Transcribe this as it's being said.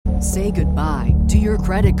Say goodbye to your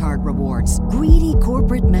credit card rewards. Greedy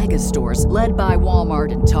corporate mega stores, led by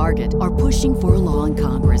Walmart and Target, are pushing for a law in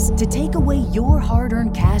Congress to take away your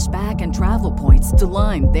hard-earned cash back and travel points to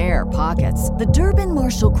line their pockets. The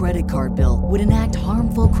Durbin-Marshall credit card bill would enact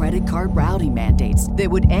harmful credit card routing mandates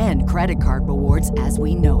that would end credit card rewards as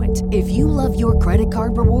we know it. If you love your credit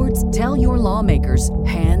card rewards, tell your lawmakers,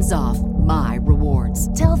 hands off my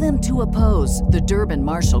rewards. Tell them to oppose the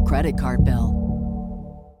Durbin-Marshall credit card bill.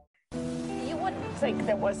 You wouldn't think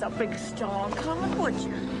there was a big storm coming, would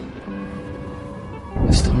you?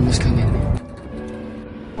 The storm is coming.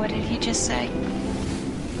 What did he just say?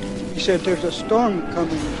 He said there's a storm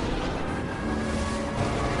coming.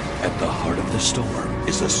 At the heart of the storm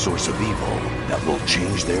is a source of evil that will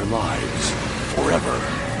change their lives forever.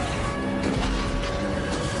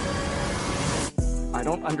 I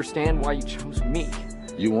don't understand why you chose me.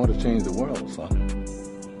 You want to change the world, son.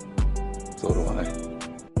 So do I.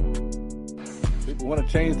 People want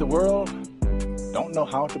to change the world, don't know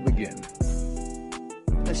how to begin.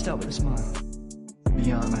 Let's start with a smile.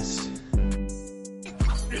 Be honest.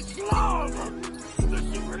 It's love! The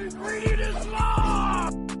secret ingredient is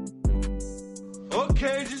love!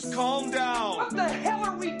 Okay, just calm down. What the hell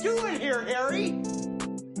are we doing here, Harry?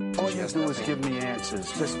 All you do is give me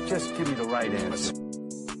answers. Just give me the right answer.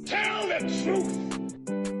 Tell the truth!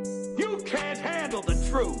 You can't handle the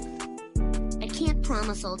truth. I can't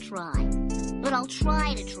promise I'll try, but I'll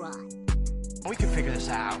try to try. We can figure this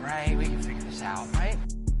out, right?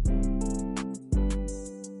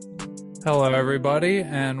 Hello, everybody,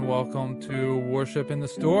 and welcome to Worship in the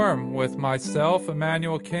Storm with myself,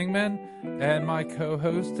 Emmanuel Kingman, and my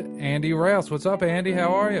co-host, Andy Rouse. What's up, Andy?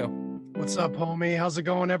 How are you? What's up, homie? How's it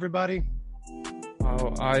going, everybody?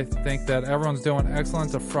 Oh, I think that everyone's doing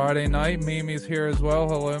excellent. It's a Friday night. Mimi's here as well.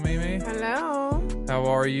 Hello, Mimi. Hello. How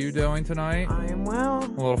are you doing tonight? I am well. A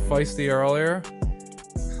little feisty earlier.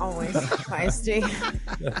 Always feisty.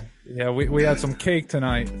 Yeah, we had some cake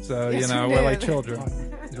tonight, so, yes, we're like children.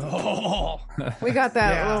 Oh. We got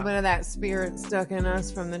that little bit of that spirit stuck in us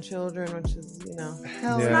from the children, which is,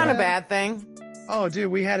 Hell it's not a bad thing. Oh,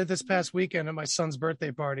 dude, we had it this past weekend at my son's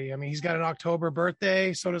birthday party. I mean, he's got an October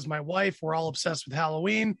birthday. So does my wife. We're all obsessed with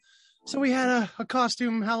Halloween. So we had a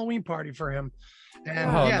costume Halloween party for him.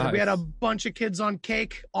 And nice. We had a bunch of kids on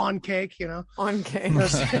cake, On cake.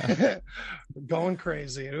 Going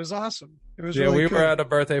crazy. It was awesome. It was really we cool. were at a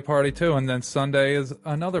birthday party too. And then Sunday is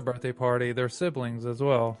another birthday party. They're siblings as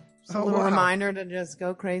well. So a little reminder to just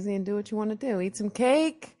go crazy and do what you want to do. Eat some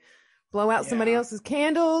cake. Blow out somebody else's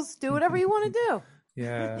candles. Do whatever you want to do.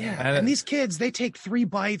 Yeah. And these kids, they take 3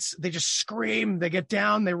 bites. They just scream. They get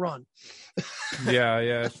down. They run.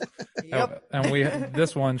 Yeah. Yep. And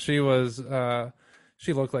this one, she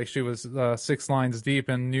looked like she was 6 lines deep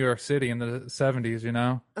in New York City in the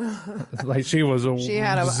 70s, like she was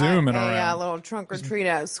zooming around. Yeah, a little trunk or treat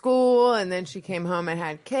at school. And then she came home and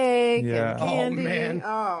had cake and candy. Oh, man.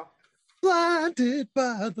 Oh. Blinded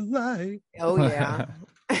by the light. Oh, yeah.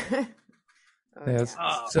 Yes.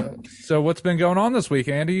 So what's been going on this week,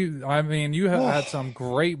 Andy? I mean, you have had some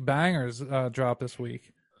great bangers drop this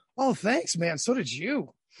week. Oh, thanks, man. So did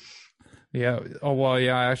you. Yeah. Oh, well,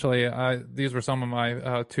 yeah, actually, these were some of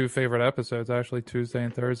my 2 favorite episodes, actually, Tuesday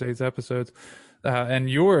and Thursday's episodes. And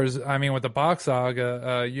yours, I mean, with the Box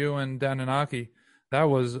Saga, you and Dananaki, that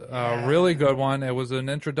was a really good one. It was an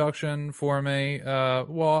introduction for me.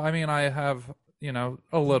 Well, I mean, I have,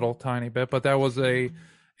 a little tiny bit, but that was a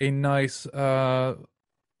nice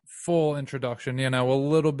full introduction, a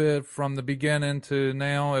little bit from the beginning to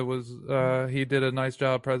now. It was he did a nice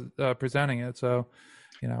job presenting it, so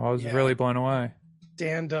I was really blown away.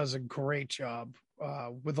 Dan does a great job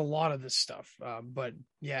with a lot of this stuff, but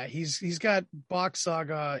he's got Box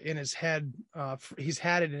Saga in his head. He's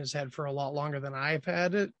had it in his head for a lot longer than I've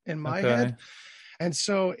had it in my head, and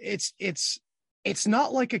so it's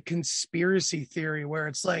not like a conspiracy theory where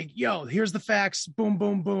it's like, yo, here's the facts, boom,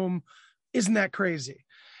 boom, boom. Isn't that crazy?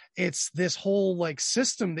 It's this whole like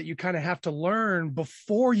system that you kind of have to learn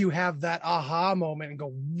before you have that aha moment and go,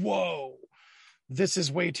 whoa, this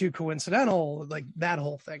is way too coincidental. Like that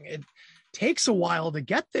whole thing. It takes a while to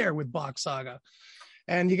get there with Box Saga.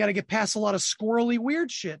 And you got to get past a lot of squirrely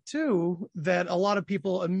weird shit too, that a lot of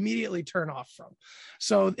people immediately turn off from.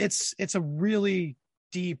 So it's a really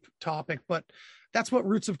deep topic, but that's what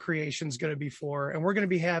Roots of Creation is going to be for. And we're going to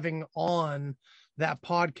be having on that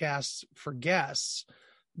podcast for guests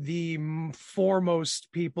the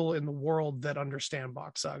foremost people in the world that understand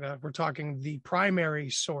Box Saga. We're talking the primary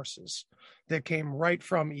sources that came right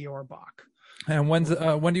from Eeyore Bach. And when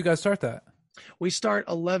do you guys start that? We start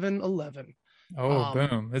 11/11. Oh,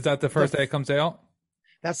 boom. Is that the first day it comes out?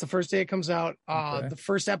 That's the first day it comes out. Okay. The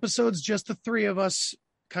first episode's just the three of us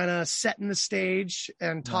kind of setting the stage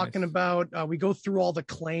and talking about, we go through all the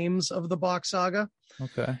claims of the Bach Saga.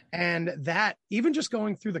 Okay. And that, even just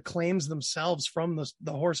going through the claims themselves from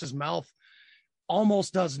the horse's mouth,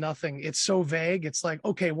 almost does nothing. It's so vague. It's like,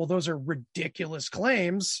 okay, well, those are ridiculous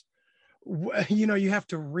claims. You know, you have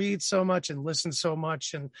to read so much and listen so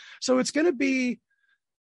much. And so it's going to be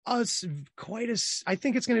I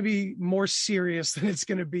think it's going to be more serious than it's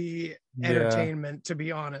going to be entertainment, to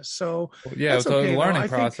be honest. So it's a learning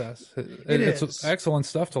process. It's excellent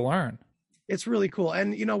stuff to learn. It's really cool.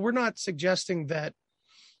 And, you know, we're not suggesting that,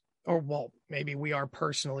 or well, maybe we are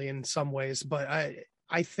personally in some ways, but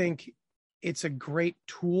I think it's a great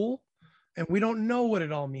tool and we don't know what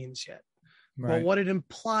it all means yet. Right. But what it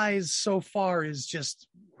implies so far is just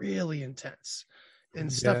really intense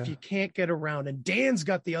and stuff you can't get around. And Dan's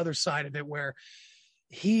got the other side of it where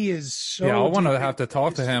he is so. Yeah, I want to have to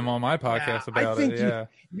talk to him on my podcast about it. Yeah,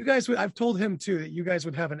 you guys would. I've told him too that you guys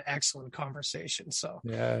would have an excellent conversation. So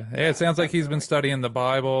it sounds like he's been studying the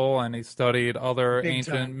Bible and he studied other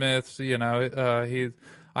ancient myths. You know,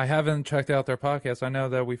 I haven't checked out their podcast. I know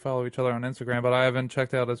that we follow each other on Instagram, but I haven't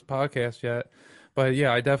checked out his podcast yet. But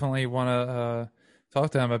yeah, I definitely want to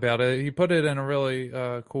talk to him about it. He put it in a really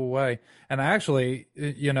cool way. And actually,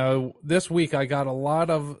 you know, this week I got a lot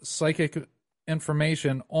of psychic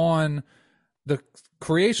information on the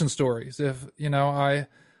creation stories. If, you know,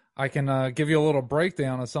 I can give you a little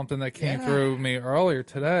breakdown of something that came through me earlier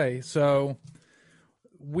today. So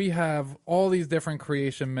we have all these different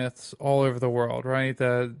creation myths all over the world, right?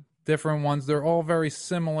 The different ones, they're all very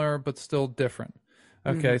similar, but still different.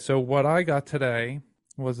 Okay, so what I got today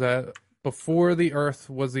was that before the earth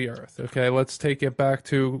was the earth. Okay, let's take it back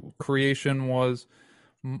to creation was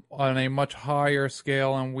on a much higher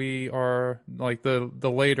scale, and we are like the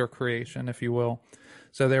later creation, if you will.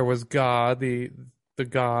 So there was God, the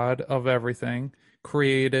God of everything,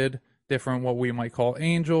 created different what we might call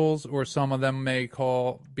angels, or some of them may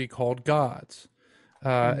be called gods.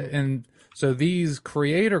 And so these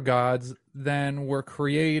creator gods then were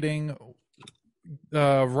creating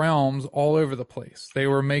realms all over the place. They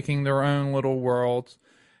were making their own little worlds.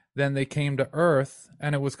 Then they came to Earth,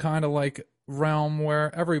 and it was kind of like realm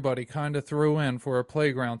where everybody kind of threw in for a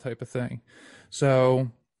playground type of thing.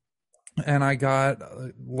 So, and I got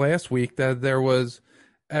last week that there was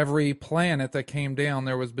every planet that came down,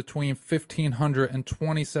 there was between 1,500 and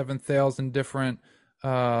 27,000 different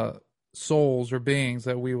souls or beings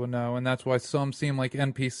that we would know. And that's why some seem like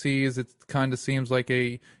NPCs. It kind of seems like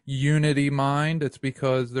a unity mind. It's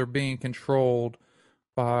because they're being controlled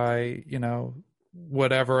by, you know,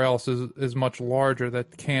 whatever else is much larger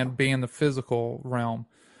that can't be in the physical realm.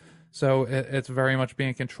 So it's very much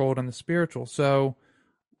being controlled in the spiritual. So,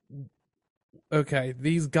 okay,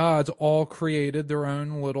 these gods all created their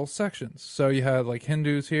own little sections. So you had like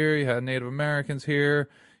Hindus here, you had Native Americans here,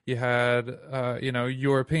 you had, you know,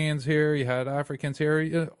 Europeans here, you had Africans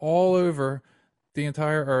here, all over the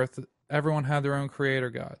entire earth. Everyone had their own creator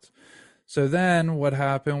gods. So then what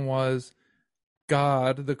happened was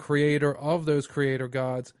God, the creator of those creator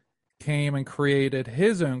gods, came and created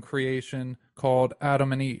his own creation called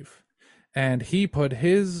Adam and Eve. And he put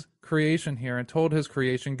his creation here and told his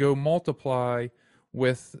creation, go multiply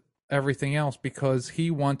with everything else, because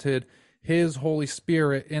he wanted his Holy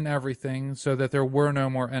Spirit in everything so that there were no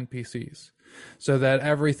more NPCs, so that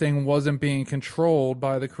everything wasn't being controlled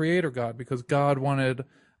by the creator God, because God wanted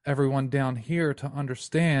everyone down here to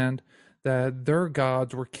understand that their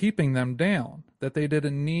gods were keeping them down, that they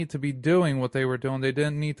didn't need to be doing what they were doing. They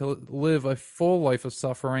didn't need to live a full life of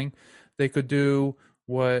suffering. They could do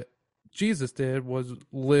what Jesus did, was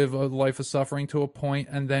live a life of suffering to a point,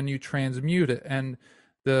 and then you transmute it. And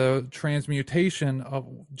the transmutation of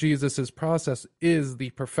Jesus's process is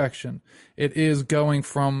the perfection. It is going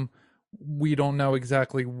from, we don't know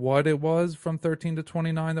exactly what it was from 13 to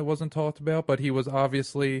 29 that wasn't talked about, but he was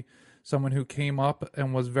obviously someone who came up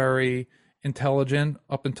and was very intelligent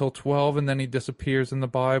up until 12, and then he disappears in the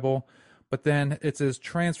Bible. But then it's his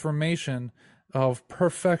transformation of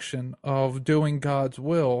perfection, of doing God's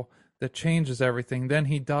will, that changes everything. Then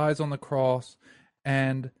he dies on the cross.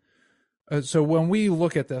 And so when we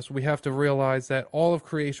look at this, we have to realize that all of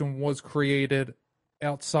creation was created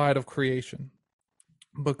outside of creation.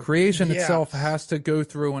 But creation itself has to go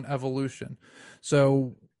through an evolution.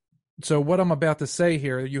 So what I'm about to say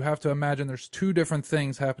here, you have to imagine there's two different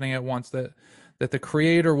things happening at once, that the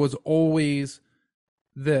creator was always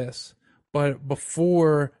this, but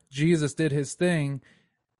before Jesus did his thing,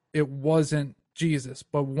 it wasn't Jesus.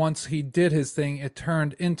 But once he did his thing, it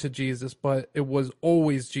turned into Jesus, but it was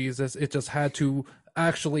always Jesus. It just had to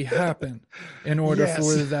actually happen in order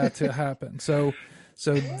for that to happen. So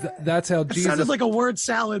that's how Jesus. It sounded like a word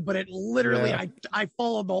salad, but it literally, I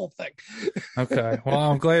followed the whole thing. Okay. Well,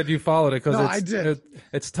 I'm glad you followed it, because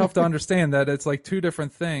it's tough to understand that it's like two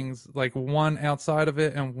different things, like one outside of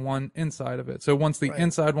it and one inside of it. So once the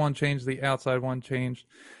inside one changed, the outside one changed.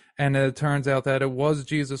 And it turns out that it was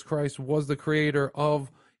Jesus Christ was the creator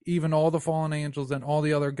of even all the fallen angels and all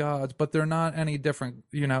the other gods, but they're not any different.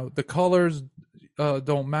 You know, the colors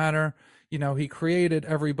don't matter. You know, he created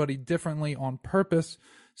everybody differently on purpose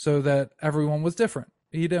so that everyone was different.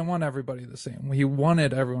 He didn't want everybody the same. He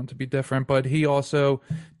wanted everyone to be different, but he also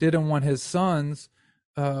didn't want his sons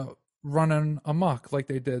running amok like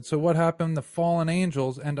they did. So what happened? The fallen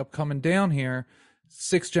angels end up coming down here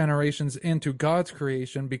 6 generations into God's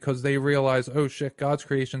creation, because they realize, oh shit, God's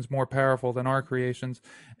creation is more powerful than our creations,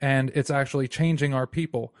 and it's actually changing our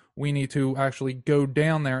people. We need to actually go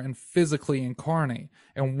down there and physically incarnate,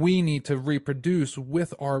 and we need to reproduce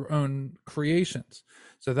with our own creations.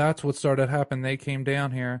 So that's what started happening. They came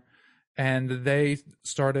down here and they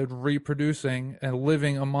started reproducing and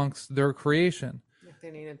living amongst their creation.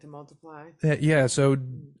 They needed to multiply. Yeah, so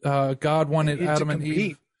God wanted Adam and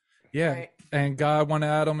Eve. Yeah, right. And God wanted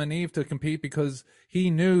Adam and Eve to compete because he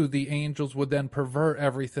knew the angels would then pervert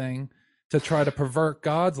everything to try to pervert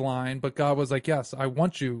God's line. But God was like, yes, I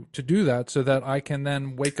want you to do that so that I can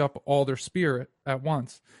then wake up all their spirit at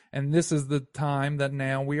once. And this is the time that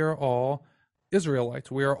now we are all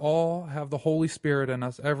Israelites. We are all have the Holy Spirit in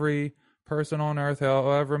us. Every person on earth,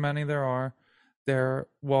 however many there are,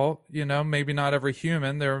 well, you know, maybe not every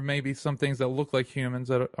human. There may be some things that look like humans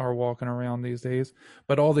that are walking around these days,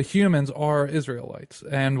 but all the humans are Israelites,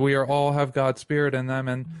 and we are all have God's Spirit in them.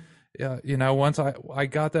 And you know, once I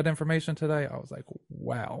got that information today, I was like,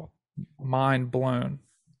 wow, mind blown.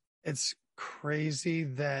 It's crazy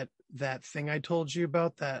that thing I told you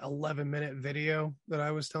about, that 11-minute video that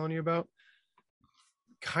I was telling you about,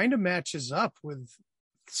 kind of matches up with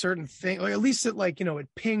certain thing, or at least it, like, you know, it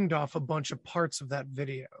pinged off a bunch of parts of that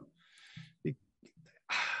video.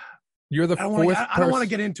 You're the fourth. I don't want to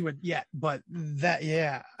get into it yet, but that,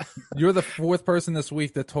 yeah. You're the fourth person this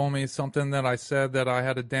week that told me something that I said that I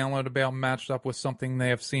had to download about matched up with something they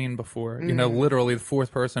have seen before. You know, literally the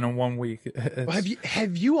fourth person in 1 week. Well,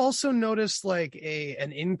 have you also noticed like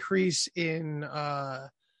an increase in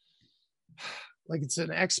like it's an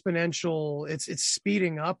exponential, it's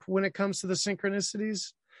speeding up when it comes to the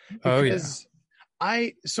synchronicities? Because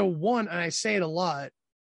and I say it a lot,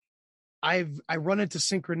 I run into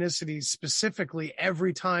synchronicities specifically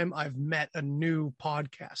every time I've met a new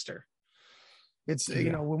podcaster. It's,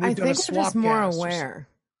 you know, when we've done a swap, we're just more aware.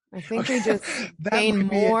 I think we just gain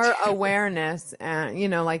more awareness. And, you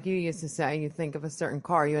know, like you used to say, you think of a certain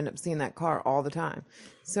car, you end up seeing that car all the time.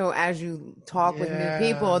 So as you talk with new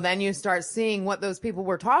people, then you start seeing what those people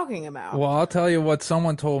were talking about. Well, I'll tell you what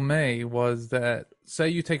someone told me was that, say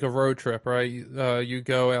you take a road trip, right? You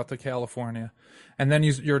go out to California, and then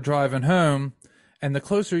you're driving home, and the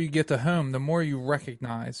closer you get to home, the more you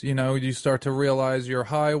recognize. You know, you start to realize your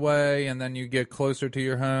highway, and then you get closer to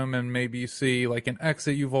your home, and maybe you see like an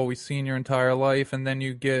exit you've always seen your entire life, and then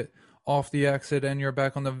you get off the exit, and you're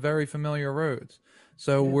back on the very familiar roads.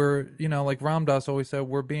 So we're, you know, like Ram Dass always said,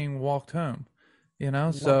 we're being walked home. You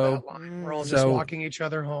know, so we're all just walking each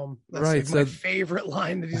other home. That's right, like my favorite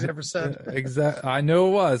line that he's ever said. Exactly, I know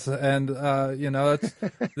it was, and you know,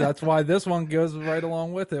 that's why this one goes right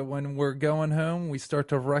along with it. When we're going home, we start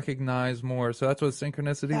to recognize more. So that's what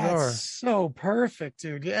synchronicities are. So perfect,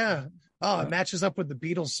 dude. Yeah. Oh, it matches up with the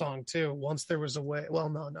Beatles song too. Once there was a way. Well,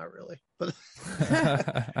 no, not really, but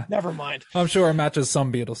never mind. I'm sure it matches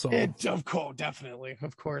some Beatles song. Of course, definitely,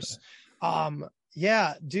 of course.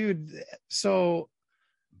 Yeah, dude. So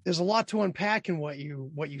there's a lot to unpack in what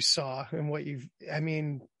you saw and I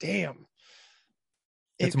mean, damn.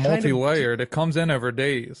 It's multi-layered. It comes in over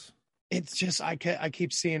days. It's just, I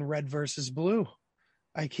keep seeing red versus blue.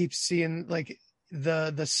 I keep seeing like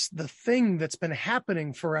the thing that's been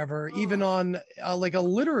happening forever, even on like a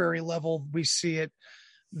literary level, we see it.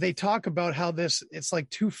 They talk about how it's like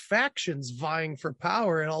two factions vying for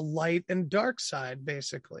power, and a light and dark side,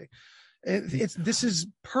 basically. This is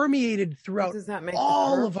permeated throughout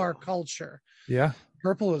all of our culture. Yeah.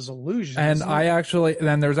 Purple is illusion.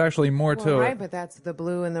 And there's actually more to it. Right, but that's the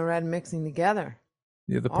blue and the red mixing together.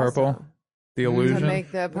 Yeah, the purple, also. The illusion. To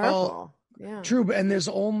make the purple. Well, yeah. True, and there's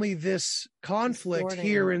only this conflict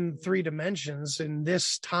here in 3 dimensions, in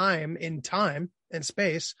this time, in time and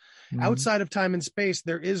space. Mm-hmm. Outside of time and space,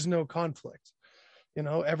 there is no conflict. You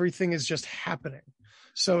know, everything is just happening.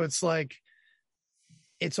 So it's like,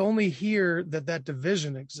 it's only here that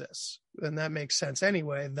division exists, and that makes sense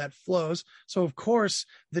anyway. That flows. So of course,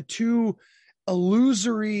 the two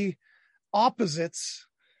illusory opposites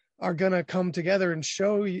are going to come together and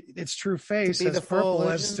show its true face as purple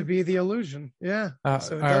as to be the illusion. Yeah.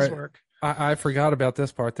 So it does work. I forgot about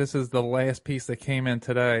this part. This is the last piece that came in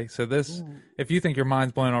today. So this, if you think your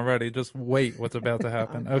mind's blown already, just wait what's about to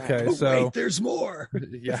happen. Okay. So wait, there's more.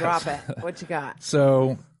 Yes. Drop it. What you got?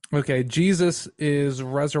 So, okay, Jesus is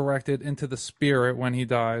resurrected into the spirit when he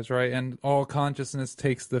dies, right? And all consciousness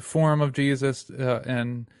takes the form of Jesus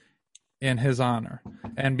and in his honor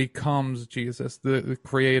and becomes Jesus, the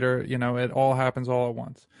creator. You know, it all happens all at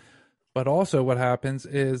once. But also what happens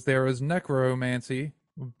is there is necromancy,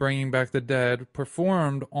 bringing back the dead,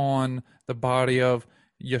 performed on the body of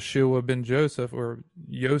Yeshua ben Joseph, or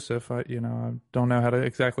Yosef. I don't know how to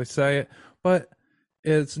exactly say it, but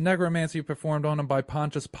it's necromancy performed on him by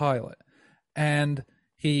Pontius Pilate. And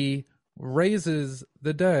he raises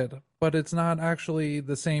the dead, but it's not actually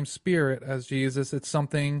the same spirit as Jesus. It's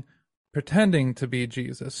something pretending to be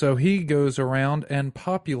Jesus. So he goes around and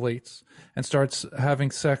populates and starts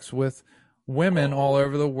having sex with women all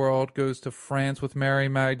over the world, goes to France with Mary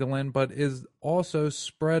Magdalene, but is also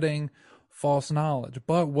spreading false knowledge.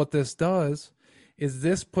 But what this does is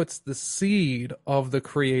this puts the seed of the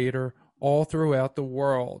Creator all throughout the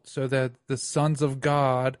world, so that the sons of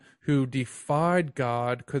God who defied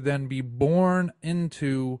God could then be born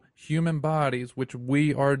into human bodies, which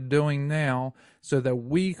we are doing now, so that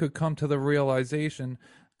we could come to the realization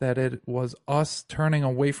that it was us turning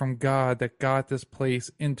away from God that got this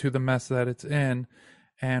place into the mess that it's in.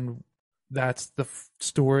 And that's the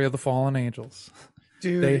story of the fallen angels.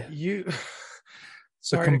 Dude,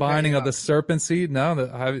 the combining of the serpent seed,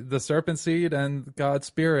 the serpent seed and God's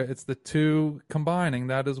spirit, it's the two combining.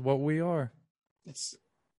 That is what we are. It's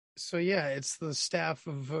the staff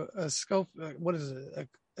of what is it?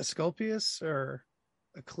 Asclepius or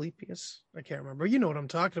Asclepius? I can't remember. You know what I'm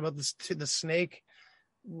talking about. The snake.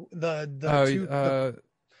 Caduceus.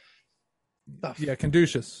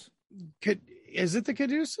 Is it the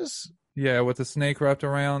Caduceus? Yeah, with the snake wrapped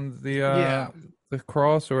around the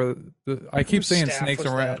cross, or I keep saying snakes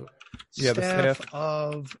around. Yeah, the staff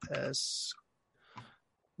of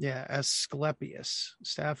Asclepius.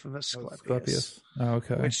 Staff of Asclepius. Oh,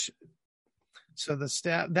 okay. So the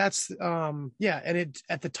staff, that's and it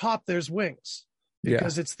at the top there's wings,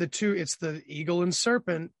 because it's the eagle and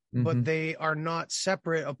serpent, but they are not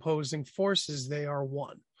separate opposing forces, they are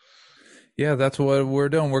one. Yeah, that's what we're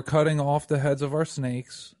doing. We're cutting off the heads of our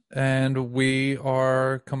snakes, and we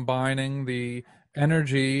are combining the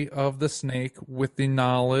energy of the snake with the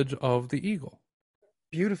knowledge of the eagle.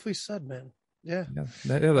 Beautifully said, man. Yeah,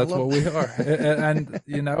 that's what we are. And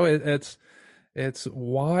it's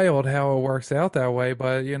wild how it works out that way,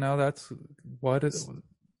 but that's what it is.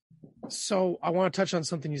 So I want to touch on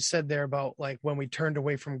something you said there about, like, when we turned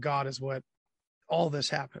away from God is what all this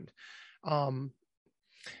happened.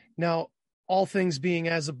 Now, all things being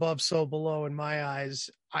as above, so below, in my eyes,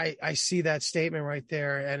 I see that statement right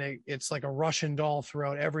there, and it's like a Russian doll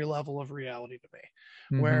throughout every level of reality to me,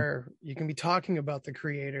 where you can be talking about the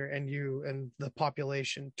Creator and the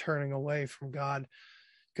population turning away from God.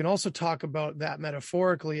 You can also talk about that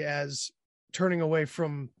metaphorically as turning away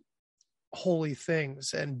from holy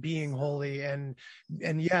things and being holy, and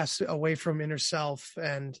yes, away from inner self,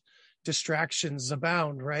 and distractions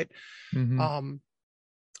abound, right?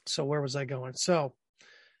 So where was I going? So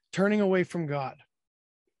turning away from God.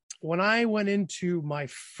 When I went into my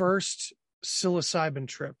first psilocybin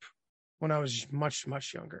trip when I was much,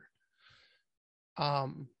 much younger,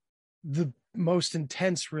 the most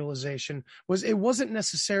intense realization was, it wasn't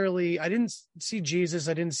necessarily, I didn't see Jesus,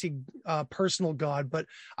 I didn't see personal God, but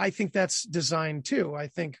I think that's designed too. I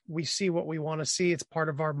think we see what we want to see. It's part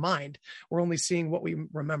of our mind. We're only seeing what we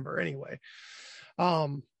remember anyway.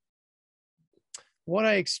 What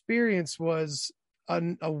I experienced was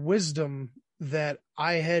a wisdom that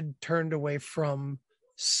I had turned away from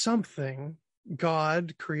something,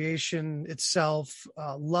 God, creation itself,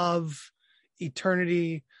 love,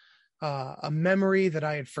 eternity, a memory that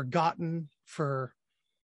I had forgotten for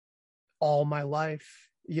all my life,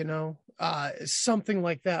 something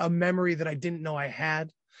like that, a memory that I didn't know I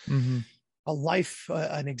had, a life,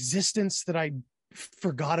 an existence that I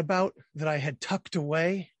forgot about, that I had tucked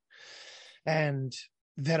away, and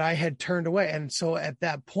that I had turned away. And so at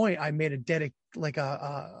that point, I made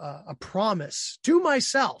a promise to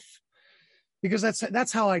myself, because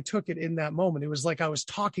that's how I took it in that moment. It was like I was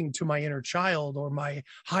talking to my inner child, or my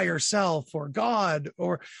higher self, or God,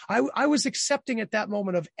 or I was accepting at that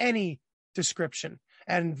moment of any description.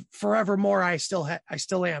 and forevermore I still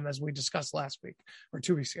am, as we discussed last week or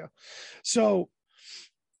 2 weeks ago. So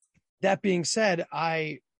that being said,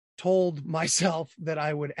 I told myself that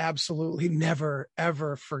I would absolutely never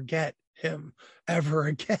ever forget him ever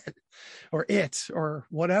again, or it, or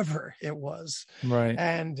whatever it was. Right.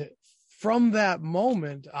 And from that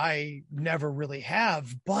moment, I never really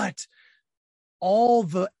have, but all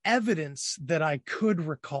the evidence that I could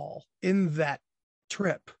recall in that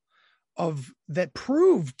trip that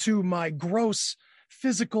proved to my gross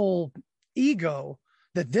physical ego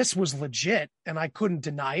that this was legit and I couldn't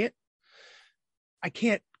deny it. I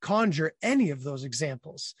can't conjure any of those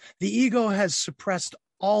examples. The ego has suppressed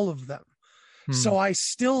all of them. So I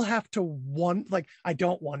still have to I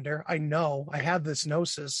don't wonder. I know I have this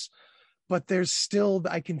gnosis, but there's still,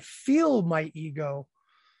 I can feel my ego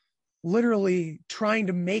literally trying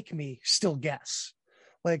to make me still guess.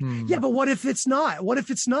 Yeah, but what if it's not? What if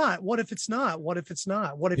it's not? What if it's not? What if it's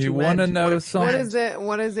not? What if you want to know something?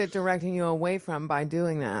 What is it directing you away from by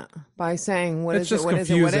doing that? By saying, what is it? What is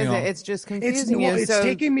it? It's just confusing you. It's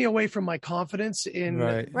taking me away from my confidence in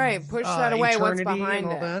right. Push that away. What's behind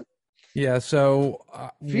it? That. Yeah. So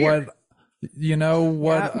Fear.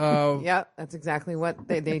 Yep, that's exactly what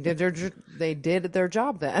they did. They did their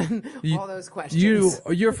job then. All those questions.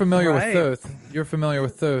 You're familiar with Thoth. You're familiar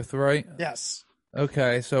with Thoth, right? Yes.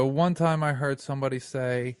 Okay. So one time I heard somebody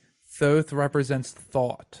say Thoth represents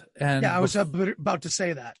thought, and I was about to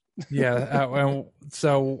say that. And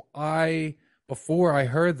so before I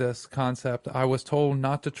heard this concept, I was told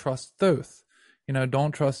not to trust Thoth.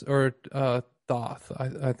 Don't trust, or Thoth.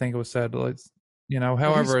 I think it was said.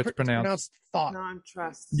 However it's pronounced. Thought.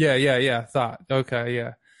 Non-trust. Yeah. Thought. Okay.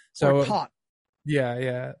 Yeah. So or taught.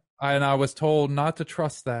 Yeah. And I was told not to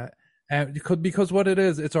trust that, and because what it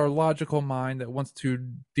is, it's our logical mind that wants to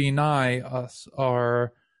deny us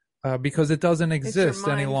our, because it doesn't exist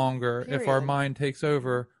any longer. Period. If our mind takes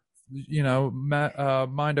over,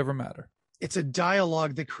 mind over matter. It's a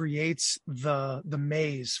dialogue that creates the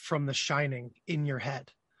maze from The Shining in your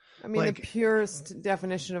head. I mean, the purest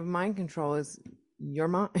definition of mind control is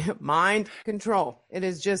your mind control. It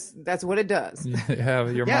is just, that's what it does. Mind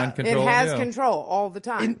control. It has control all the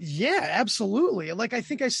time. Absolutely. I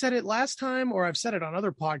think I said it last time, or I've said it on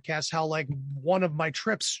other podcasts, how one of my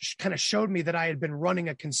trips kind of showed me that I had been running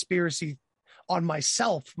a conspiracy on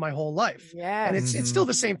myself my whole life. Yeah. And it's still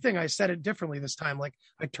the same thing. I said it differently this time.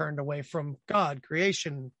 I turned away from God,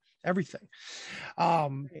 creation, everything.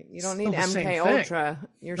 You don't need MK Ultra.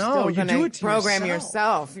 You're still going to program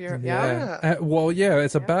yourself.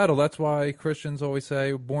 It's a battle. That's why Christians always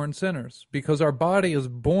say born sinners, because our body is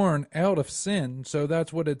born out of sin. So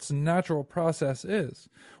that's what its natural process is.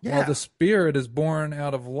 While the spirit is born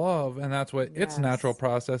out of love, and that's what its natural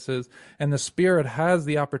process is. And the spirit has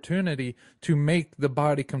the opportunity to make the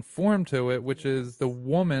body conform to it, which is the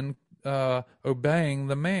woman obeying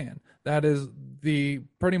the man. That is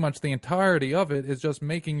pretty much the entirety of it, is just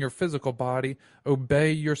making your physical body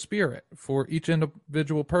obey your spirit for each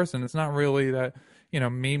individual person. It's not really that,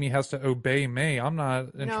 Mimi has to obey me. I'm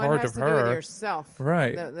not in charge of her. It has to do with yourself.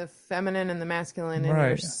 Right. The feminine and the masculine in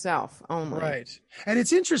yourself only. Right. And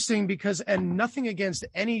it's interesting because, and nothing against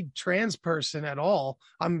any trans person at all.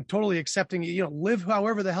 I'm totally accepting, live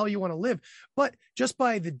however the hell you want to live. But just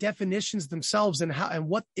by the definitions themselves and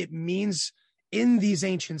what it means in these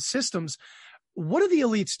ancient systems, what do the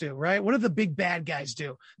elites do, right? What do the big bad guys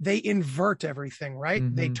do? They invert everything, right?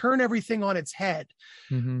 Mm-hmm. They turn everything on its head.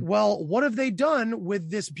 Mm-hmm. Well, what have they done with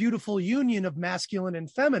this beautiful union of masculine and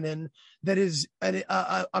feminine that is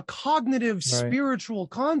a cognitive, spiritual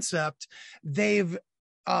concept? They've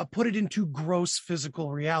put it into gross physical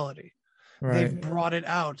reality. Right. They've brought it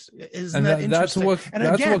out. Isn't that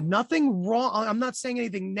interesting? Nothing wrong. I'm not saying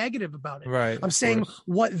anything negative about it. Right. I'm saying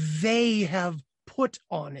what they have put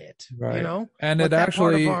on it. Right. And it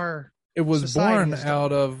actually, it was born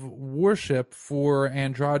out of worship for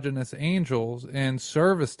androgynous angels and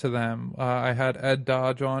service to them. I had Ed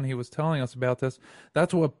Dodge on. He was telling us about this.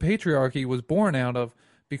 That's what patriarchy was born out of,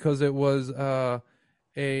 because it was the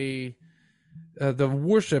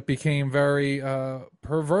worship became very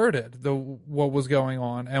perverted, what was going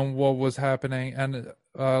on and what was happening. And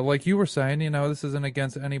like you were saying, this isn't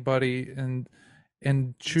against anybody and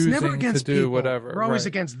choosing to do people. Whatever. We're always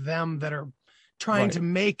against them that are trying to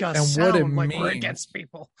make us sound like we're against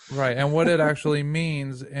people. Right. And what it actually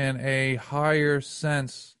means in a higher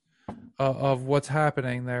sense of what's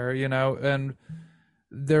happening there, and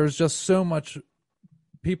there's just so much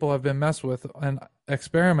people have been messed with and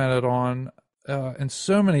experimented on in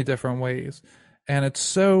so many different ways, and it's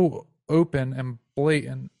so open and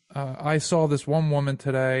blatant. I saw this one woman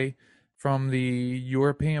today from the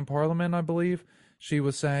European Parliament, I believe. She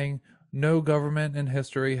was saying no government in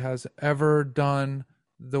history has ever done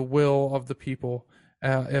the will of the people.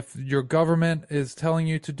 If your government is telling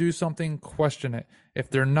you to do something, question it.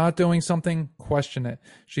 If they're not doing something, question it.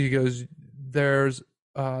 She goes, there's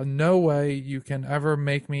no way you can ever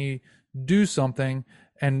make me do something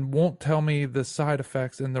and won't tell me the side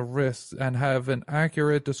effects and the risks and have an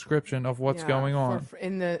accurate description of what's going on.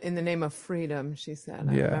 In the name of freedom, she said.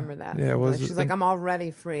 I remember that. Yeah, she's like, I'm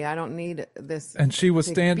already free. I don't need this. And she was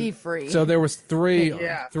standing. Be free. So there was three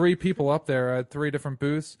people up there at 3 different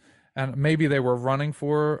booths, and maybe they were running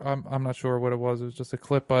for. I'm not sure what it was. It was just a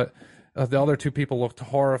clip, but the other 2 people looked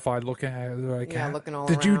horrified, looking at it, like, looking all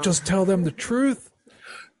did around. You just tell them the truth?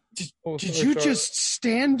 Did you just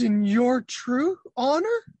stand in your true honor?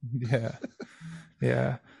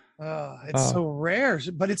 Yeah. It's so rare,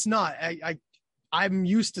 but it's not. I'm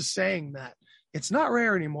used to saying that. It's not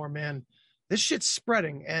rare anymore, man. This shit's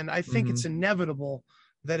spreading, and I think it's inevitable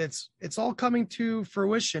that it's all coming to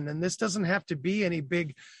fruition. And this doesn't have to be any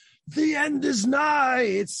big. The end is nigh.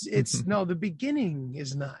 It's no, the beginning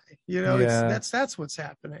is nigh. You know, that's what's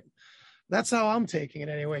happening. That's how I'm taking it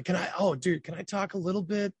anyway. Can I talk a little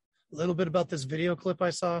bit about this video clip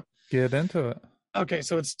I saw? Get into it. Okay,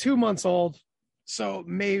 so it's 2 months old. So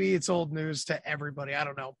maybe it's old news to everybody. I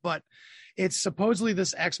don't know. But it's supposedly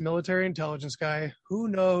this ex-military intelligence guy. Who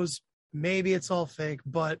knows? Maybe it's all fake.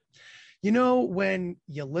 But you know, when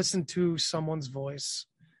you listen to someone's voice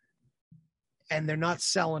and they're not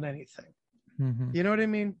selling anything, you know what I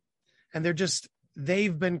mean? And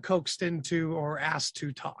they've been coaxed into or asked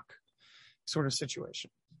to talk sort of situation.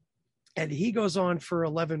 And he goes on for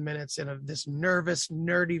 11 minutes in this nervous,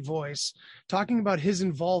 nerdy voice talking about his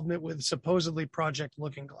involvement with supposedly Project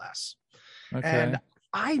Looking Glass. Okay. And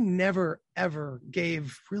I never, ever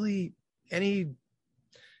gave really any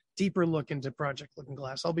deeper look into Project Looking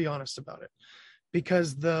Glass. I'll be honest about it.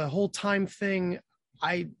 Because the whole time thing,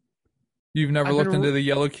 You've never looked into the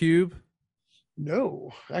Yellow Cube?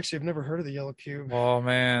 No, actually, I've never heard of the Yellow Cube. Oh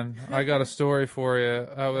man, I got a story for you.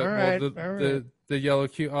 All right. The Yellow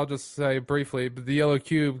Cube. I'll just say briefly, but the Yellow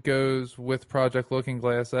Cube goes with Project Looking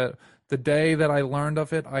Glass. That the day that I learned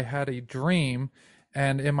of it, I had a dream,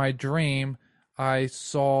 and in my dream, I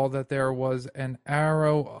saw that there was an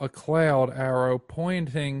arrow, a cloud arrow,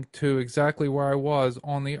 pointing to exactly where I was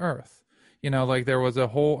on the Earth. You know, like there was a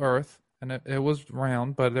whole Earth, and it was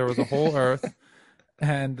round, but there was a whole Earth.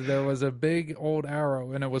 And there was a big old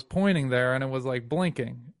arrow, and it was pointing there, and it was like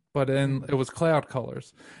blinking, but it was cloud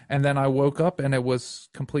colors. And then I woke up, and it was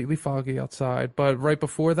completely foggy outside. But right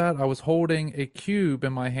before that, I was holding a cube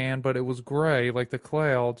in my hand, but it was gray, like the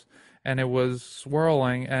clouds, and it was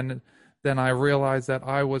swirling. And then I realized that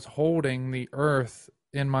I was holding the Earth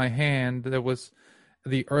in my hand.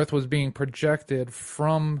 The Earth was being projected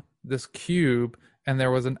from this cube, and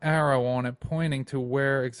there was an arrow on it pointing to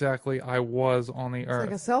where exactly I was on the Earth.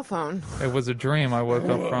 Like a cell phone. It was a dream I woke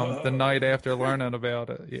up from the night after learning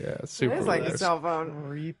about it. Yeah, super. It is like weird. a cell phone.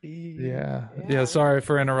 Creepy. Yeah. Sorry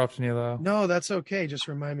for interrupting you though. No, that's okay. Just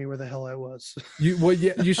remind me where the hell I was.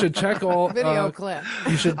 You should check all video clip.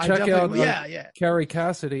 You should check out Carrie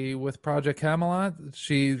Cassidy with Project Camelot.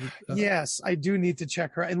 Yes, I do need to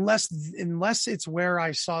check her. Unless it's where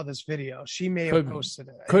I saw this video, she may have posted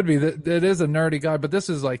it. Could be. It is a nerdy guy, but this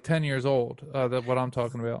is like 10 years old. What I'm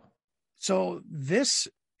talking about. So this,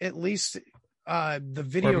 at least, the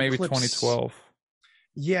video, or maybe clips, 2012.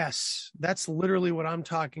 Yes, that's literally what I'm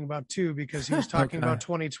talking about too, because he was talking about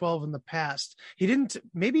 2012 in the past. He didn't.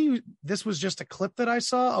 Maybe this was just a clip that I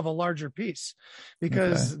saw of a larger piece,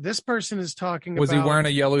 because this person is talking. Was he wearing a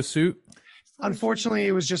yellow suit? Unfortunately,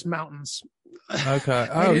 it was just mountains. Okay.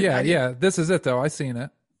 Oh yeah. This is it though. I seen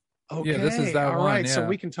it. Okay. Yeah, this is that all one. right, yeah. so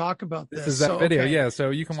we can talk about this. This is that video. Yeah, so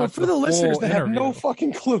you can watch. For the listeners that have no interview.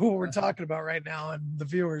 fucking clue what we're talking about right now, and the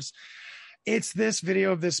viewers, it's this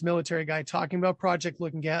video of this military guy talking about Project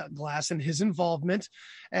Looking Glass and his involvement,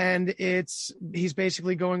 and he's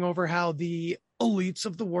basically going over how the elites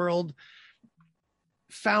of the world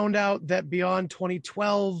found out that beyond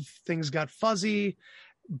 2012 things got fuzzy,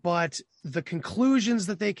 but the conclusions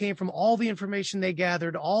that they came from, all the information they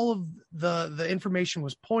gathered, all of the information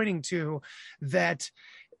was pointing to that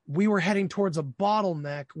we were heading towards a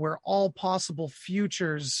bottleneck where all possible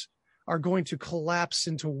futures are going to collapse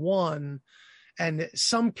into one. And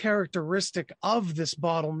some characteristic of this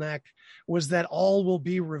bottleneck was that all will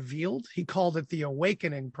be revealed. He called it the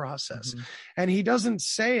awakening process. Mm-hmm. And he doesn't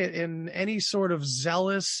say it in any sort of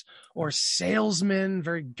zealous or salesman,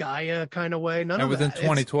 very Gaia kind of way. None of that. It was in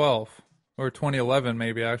 2012. or 2011,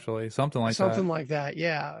 maybe, actually, something like that.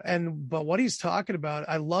 Yeah. But what he's talking about,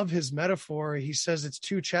 I love his metaphor. He says it's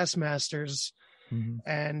two chess masters,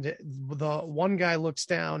 and the one guy looks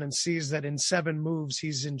down and sees that in 7 moves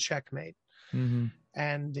he's in checkmate.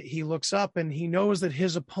 And he looks up and he knows that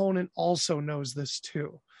his opponent also knows this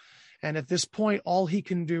too. And at this point, all he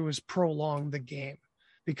can do is prolong the game,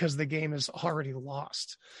 because the game is already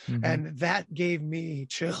lost. And that gave me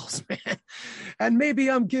chills, man. And maybe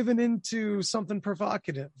I'm giving into something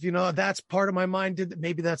provocative. You know, that's part of my mind.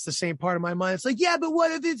 Maybe that's the same part of my mind. It's like, yeah, but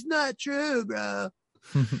what if it's not true, bro?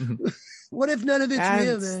 What if none of it's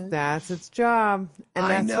real, man? That's its job.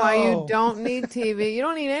 And that's why you don't need TV. You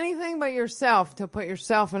don't need anything but yourself to put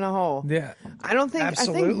yourself in a hole. Yeah.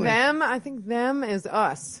 Absolutely. I think them is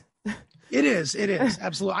us. It is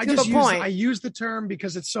absolutely. I use the term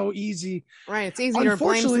because it's so easy. Right, it's easy to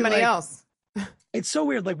blame somebody else. It's so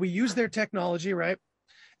weird. Like, we use their technology, right?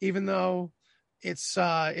 Even though it's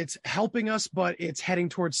helping us, but it's heading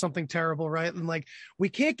towards something terrible, right? And like, we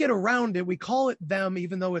can't get around it. We call it them,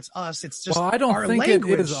 even though it's us. It's just I don't think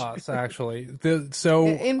language. It is us, actually. So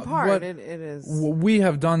in part, it is. We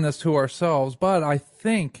have done this to ourselves, but I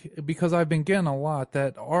think, because I've been getting a lot,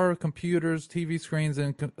 that our computers, TV screens,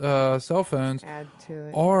 and cell phones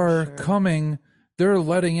are coming. They're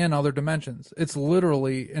letting in other dimensions. It's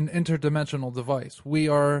literally an interdimensional device. We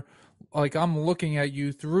are, like, I'm looking at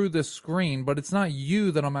you through this screen, but it's not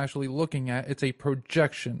you that I'm actually looking at. It's a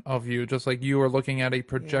projection of you, just like you are looking at a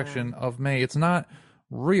projection of me. It's not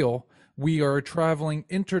real. We are traveling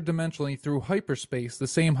interdimensionally through hyperspace, the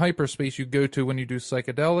same hyperspace you go to when you do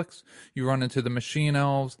psychedelics. You run into the machine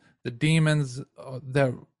elves, the demons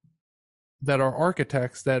that are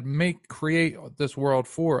architects that create this world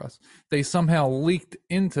for us. They somehow leaked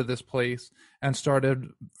into this place and started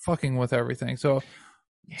fucking with everything. So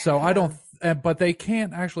I don't, but they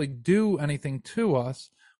can't actually do anything to us,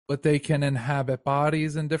 but they can inhabit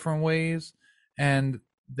bodies in different ways, and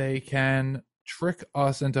they can trick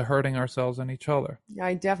us into hurting ourselves and each other.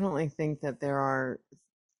 I definitely think that there are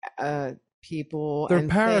people. They're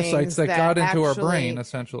parasites that got into our brain,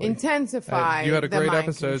 essentially. Intensify. You had a great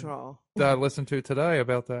episode control that I listened to today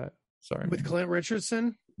about that. Sorry, with Clint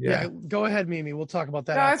Richardson. Yeah. Go ahead, Mimi. We'll talk about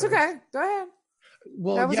that. No, it's okay. Go ahead.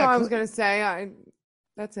 Well, that was all I was going to say.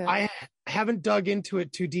 That's it. I haven't dug into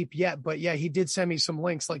it too deep yet, but yeah, he did send me some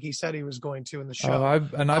links, like he said he was going to in the show.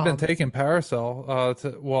 I've been taking Paracel.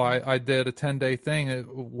 I did a 10-day thing: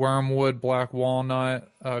 wormwood, black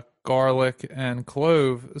walnut, garlic, and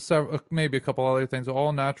clove. Maybe a couple other things,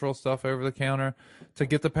 all natural stuff over the counter to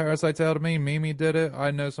get the parasites out of me. Mimi did it.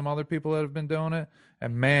 I know some other people that have been doing it,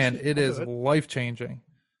 and man, it is life-changing.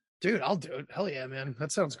 Dude, I'll do it. Hell yeah, man.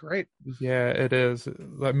 That sounds great. Yeah, it is.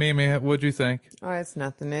 Mimi, what'd you think? Oh, it's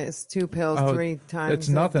nothing. It's 2 pills 3 times. It's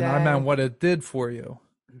nothing. I meant what it did for you.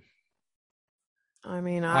 I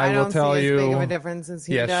mean, I don't see as big of a difference as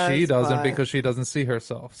he does. Yeah, she doesn't, because she doesn't see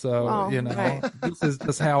herself. So, right. This is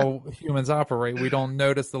just how humans operate. We don't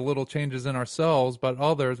notice the little changes in ourselves, but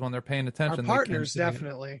others, when they're paying attention, our partners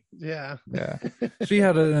definitely. Yeah. Yeah. She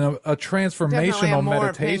had a transformational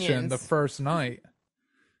meditation the first night.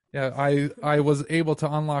 Yeah, I was able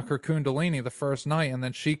to unlock her Kundalini the first night, and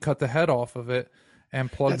then she cut the head off of it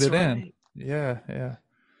and plugged it in. Yeah.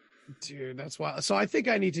 Dude, that's wild. So I think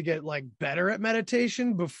I need to get like better at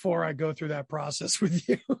meditation before I go through that process with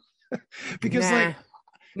you. Because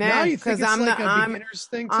now you think it's a beginner's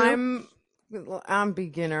thing too? I'm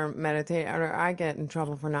beginner meditator. I get in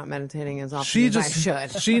trouble for not meditating as often as I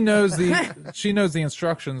should. She knows the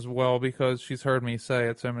instructions well, because she's heard me say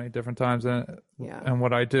it so many different times and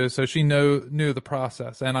what I do. So she knew the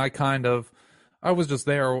process, and I was just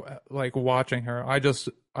there, like, watching her.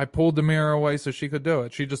 I pulled the mirror away so she could do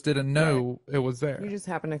it. She just didn't know it was there. You just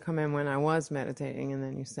happened to come in when I was meditating, and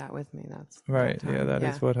then you sat with me. That's right. That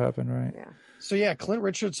is what happened. Right. Yeah. So yeah, Clint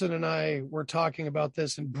Richardson and I were talking about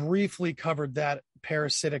this and briefly covered that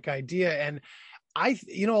parasitic idea. And a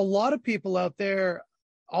lot of people out there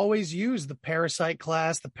always use the parasite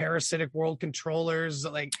class, the parasitic world controllers.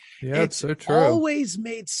 Like, it's so true. Always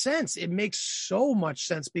made sense. It makes so much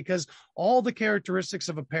sense, because all the characteristics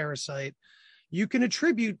of a parasite you can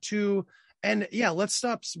attribute to, and let's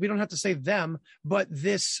stop. We don't have to say them, but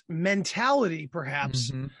this mentality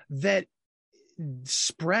perhaps that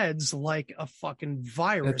spreads like a fucking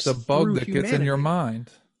virus. It's a bug that gets in your mind.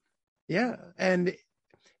 Yeah. And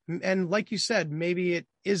like you said, maybe it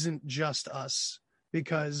isn't just us,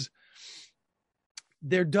 because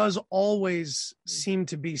there does always seem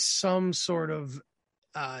to be some sort of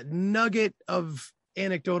nugget of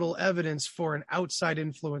anecdotal evidence for an outside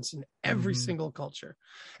influence in every single culture.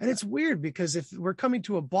 And it's weird because if we're coming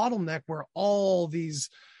to a bottleneck where all these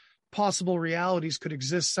possible realities could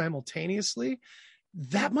exist simultaneously,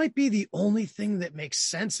 that might be the only thing that makes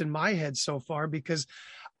sense in my head so far, because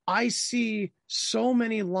I see so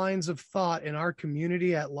many lines of thought in our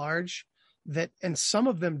community at large that, and some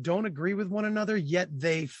of them don't agree with one another, yet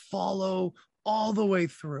they follow all the way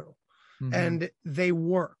through and they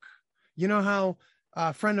work. You know how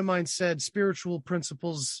a friend of mine said spiritual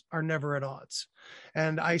principles are never at odds.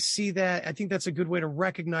 And I see that. I think that's a good way to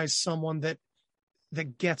recognize someone that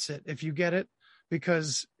gets it, if you get it,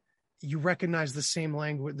 because you recognize the same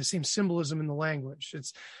language, the same symbolism in the language.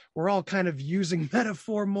 We're all kind of using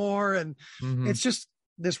metaphor more, and it's just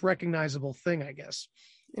this recognizable thing, I guess.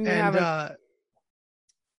 And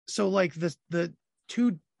so like the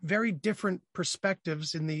two very different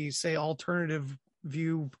perspectives in the, say, alternative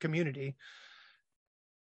view community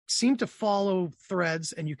seem to follow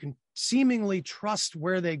threads, and you can seemingly trust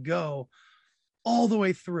where they go all the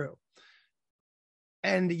way through.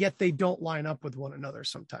 And yet they don't line up with one another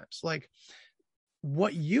sometimes. Like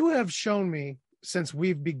what you have shown me since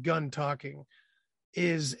we've begun talking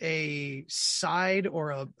is a side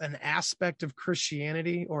or an aspect of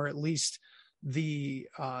Christianity, or at least the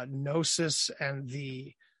gnosis and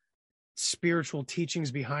the spiritual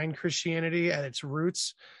teachings behind Christianity at its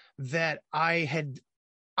roots, that I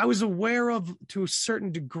was aware of to a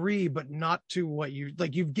certain degree, but not to what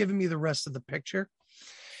you've given me the rest of the picture.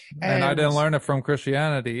 And I didn't learn it from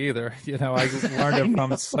Christianity either. You know, I learned it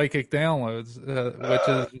from psychic downloads,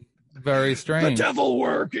 which is very strange. The devil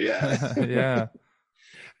work, yeah. Yeah.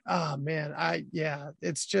 Oh man,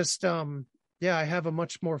 it's just I have a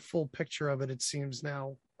much more full picture of it seems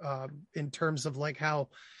now, in terms of like how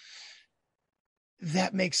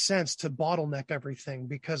that makes sense to bottleneck everything,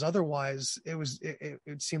 because otherwise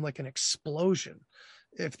it seemed like an explosion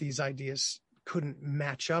if these ideas couldn't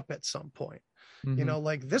match up at some point. You know,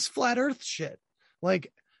 like this flat earth shit,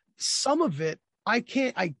 like some of it, I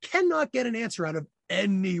cannot get an answer out of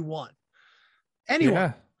anyone.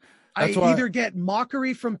 Yeah, I either get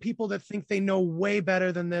mockery from people that think they know way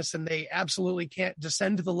better than this, and they absolutely can't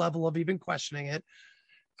descend to the level of even questioning it.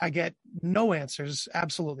 I get no answers.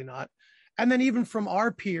 Absolutely not. And then even from our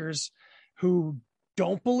peers who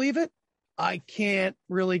don't believe it, I can't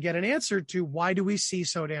really get an answer to why do we see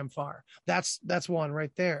so damn far. That's one right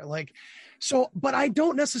there. Like, so, but I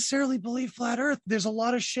don't necessarily believe flat earth. There's a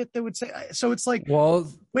lot of shit that would say, so it's like,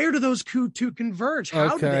 well, where do those two converge?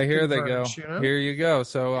 How do they here converge, they go. You know? Here you go.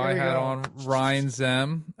 So I had on Ryan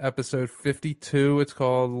Zem, episode 52. It's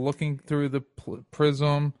called Looking Through the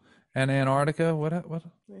Prism and Antarctica. What?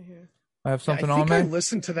 Right here. I have something on me. I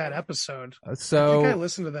listened to that episode. I think I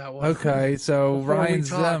listened to that one. Okay. So Ryan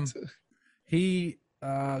Zem, he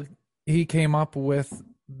came up with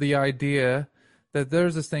the idea that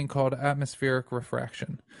there's this thing called atmospheric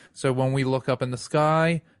refraction. So when we look up in the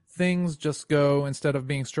sky, things just go, instead of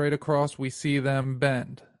being straight across, we see them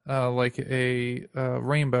bend. Like a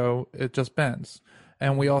rainbow, it just bends.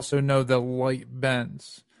 And we also know that light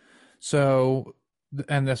bends. So,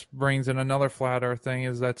 and this brings in another flat earth thing,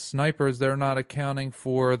 is that snipers, they're not accounting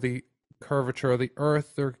for the curvature of the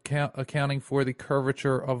earth, they're accounting for the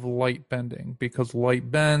curvature of light bending, because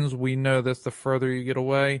light bends. We know this, the further you get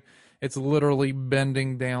away, it's literally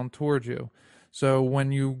bending down towards you. So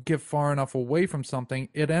when you get far enough away from something,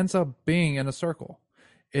 it ends up being in a circle.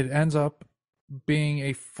 It ends up being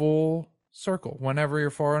a full circle whenever you're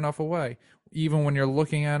far enough away, even when you're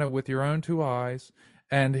looking at it with your own two eyes.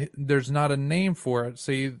 And there's not a name for it.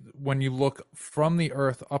 See, when you look from the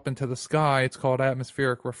earth up into the sky, it's called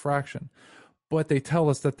atmospheric refraction. But they tell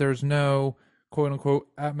us that there's no quote-unquote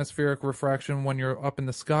atmospheric refraction when you're up in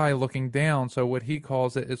the sky looking down. So what he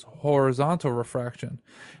calls it is horizontal refraction.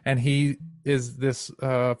 And he is this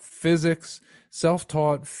physics,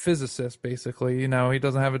 self-taught physicist, basically. You know, he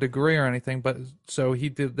doesn't have a degree or anything, but so he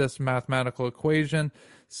did this mathematical equation,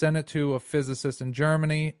 sent it to a physicist in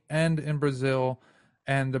Germany and in Brazil,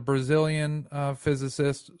 and the Brazilian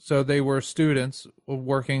physicist, so they were students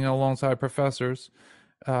working alongside professors,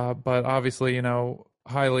 but obviously, you know,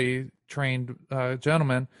 highly trained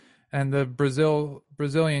gentlemen. And the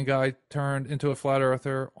Brazilian guy turned into a flat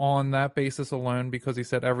earther on that basis alone, because he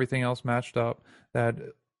said everything else matched up. That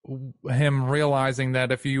him realizing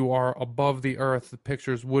that if you are above the earth, the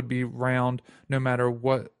pictures would be round no matter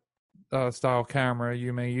what style camera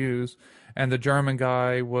you may use. And the German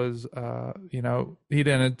guy was, you know, he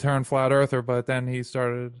didn't turn flat earther, but then he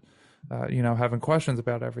started, you know, having questions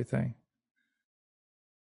about everything.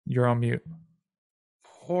 You're on mute.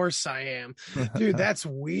 course I am. Dude, that's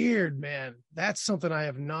weird, man. That's something I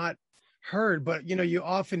have not heard. But, you know, you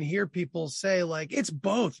often hear people say, like, it's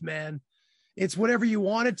both, man. It's whatever you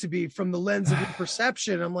want it to be from the lens of your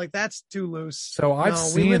perception. I'm like, that's too loose. So I've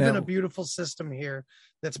seen we live it. in a beautiful system here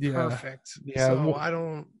that's perfect. Yeah. So Well, I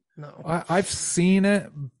don't know. I've seen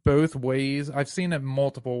it both ways. I've seen it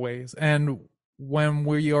multiple ways. And when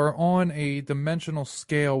we are on a dimensional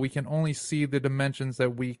scale, we can only see the dimensions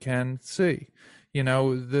that we can see. You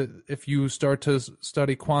know, if you start to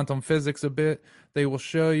study quantum physics a bit, they will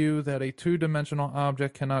show you that a two-dimensional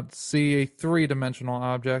object cannot see a three-dimensional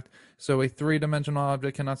object. So a three-dimensional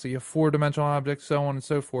object cannot see a four-dimensional object, so on and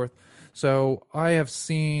so forth. So I have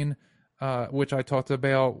seen, which I talked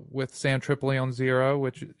about with Sam Tripoli on Zero,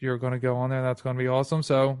 which you're going to go on there. That's going to be awesome.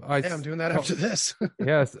 So I'm doing that after this.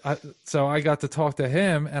 Yes. So I got to talk to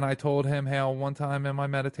him, and I told him how one time in my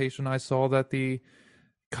meditation I saw that the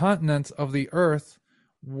continents of the earth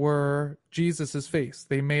were Jesus's face.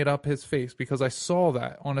 They made up his face, because I saw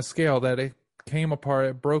that on a scale that it came apart,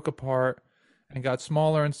 it broke apart and got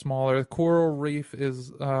smaller and smaller. The coral reef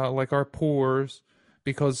is like our pores,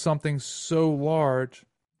 because something so large,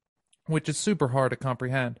 which is super hard to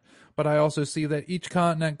comprehend. But I also see that each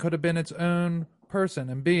continent could have been its own person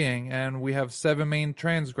and being, and we have 7 main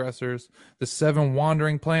transgressors, the 7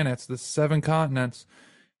 wandering planets, the 7 continents.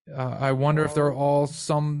 I wonder if they're all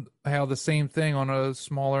somehow the same thing on a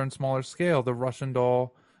smaller and smaller scale. The Russian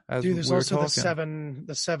doll, as dude, there's we were also talking.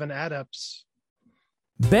 the seven adepts.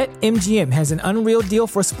 BetMGM has an unreal deal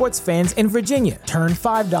for sports fans in Virginia. Turn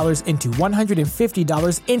 $5 into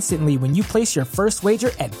 $150 instantly when you place your first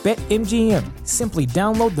wager at BetMGM. Simply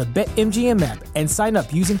download the BetMGM app and sign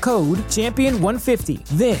up using code Champion150.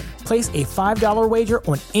 Then, place a $5 wager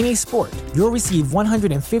on any sport. You'll receive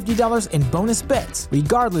 $150 in bonus bets,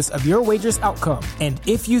 regardless of your wager's outcome. And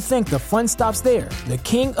if you think the fun stops there, the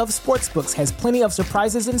king of sportsbooks has plenty of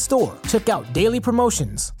surprises in store. Check out daily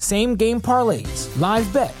promotions, same-game parlays, live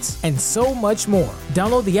bets, and so much more.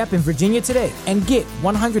 Download the app in Virginia today and get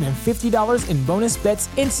 $150 in bonus bets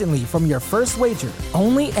instantly from your first wager.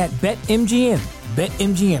 Only at BetMGM.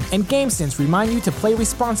 BetMGM and GameSense remind you to play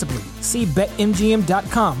responsibly. See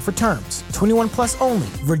BetMGM.com for terms. 21 plus only.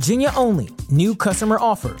 Virginia only. New customer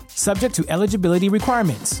offer. Subject to eligibility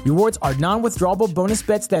requirements. Rewards are non-withdrawable bonus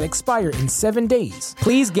bets that expire in 7 days.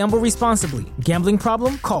 Please gamble responsibly. Gambling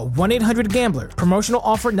problem? Call 1-800-GAMBLER. Promotional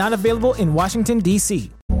offer not available in Washington,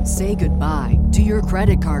 D.C. Say goodbye to your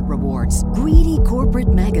credit card rewards. Greedy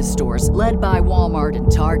corporate mega stores, led by Walmart and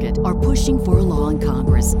Target, are pushing for a law in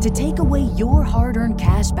Congress to take away your hard-earned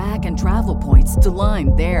cash back and travel points to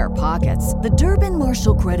line their pockets. The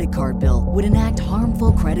Durbin-Marshall credit card bill would enact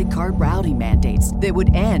harmful credit card routing mandates that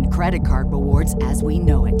would end credit card rewards as we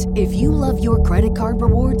know it. If you love your credit card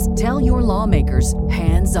rewards, tell your lawmakers,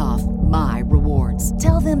 hands off my rewards.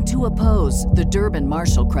 Tell them to oppose the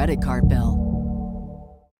Durbin-Marshall credit card bill.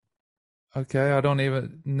 Okay, I don't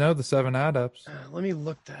even know the 7 adepts. Let me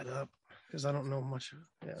look that up, because I don't know much.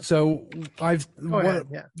 Yeah. So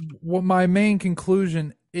what my main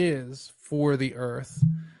conclusion is for the Earth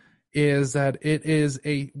is that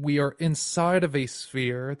we are inside of a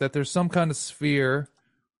sphere, that there's some kind of sphere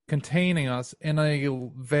containing us in a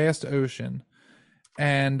vast ocean,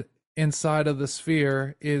 and inside of the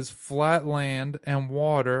sphere is flat land and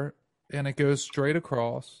water, and it goes straight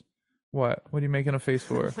across. What are you making a face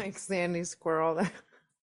for? Like Sandy Squirrel.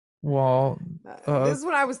 Well, this is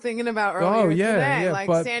what I was thinking about earlier today. Yeah,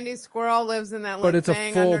 like Sandy Squirrel lives in that little it's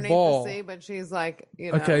thing a full underneath ball. the sea, but she's like,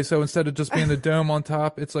 you know. Okay, so instead of just being the dome on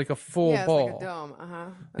top, it's like a full yeah, it's ball. like a dome.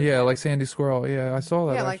 Okay. Yeah, like Sandy Squirrel. Yeah, I saw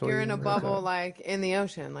that. Yeah, like actually. you're in a bubble, like in the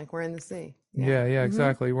ocean, like we're in the sea. Yeah,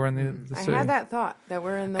 exactly. We're in the sea. I had that thought that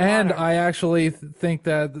we're in the and water. I actually think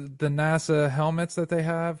that the NASA helmets that they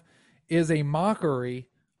have is a mockery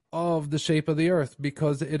of the shape of the Earth,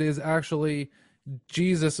 because it is actually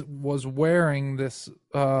Jesus was wearing this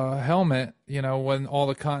helmet, you know, when all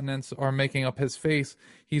the continents are making up his face,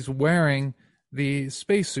 he's wearing the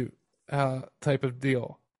spacesuit type of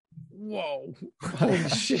deal. Whoa. Holy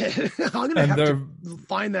shit. I'm going to have to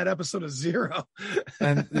find that episode of Zero.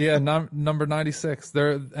 And yeah, number 96.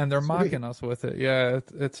 They're mocking us with it. Yeah,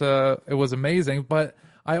 it was amazing, but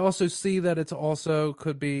I also see that it's also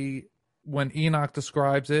could be when Enoch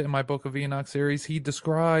describes it in my Book of Enoch series, he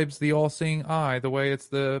describes the all-seeing eye, the way it's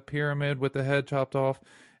the pyramid with the head chopped off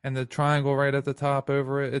and the triangle right at the top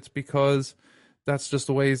over it. It's because that's just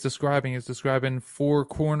the way he's describing. He's describing 4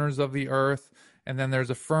 corners of the earth, and then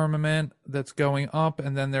there's a firmament that's going up,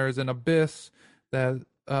 and then there's an abyss that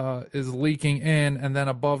is leaking in, and then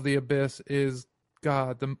above the abyss is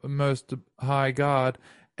God, the most high God.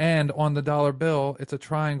 And on the dollar bill, it's a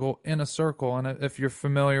triangle in a circle. And if you're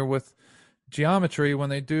familiar with geometry, when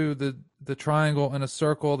they do the triangle in a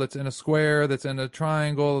circle that's in a square, that's in a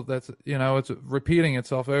triangle, that's, it's repeating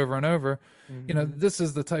itself over and over. This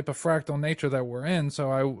is the type of fractal nature that we're in.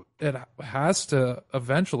 So it has to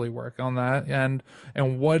eventually work on that. And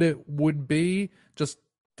what it would be just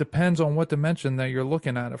depends on what dimension that you're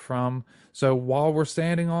looking at it from. So while we're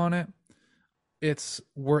standing on it,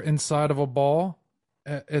 we're inside of a ball.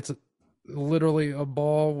 It's literally a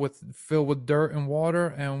ball filled with dirt and water,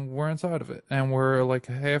 and we're inside of it, and we're like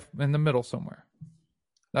half in the middle somewhere.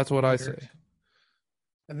 That's what I say.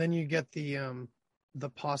 And then you get the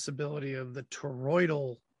possibility of the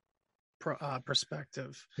toroidal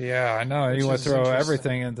perspective. Yeah, I know. You want to throw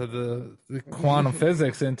everything into the quantum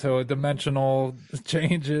physics, into dimensional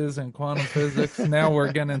changes and quantum physics. Now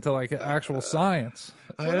we're getting into like actual science.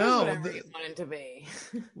 I know. Whatever you want it to be.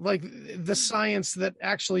 Like the science that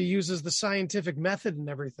actually uses the scientific method and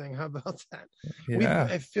everything. How about that? Yeah.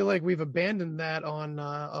 I feel like we've abandoned that on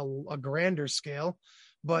a grander scale,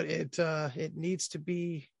 but it needs to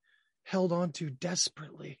be held on to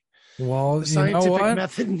desperately. Well, the scientific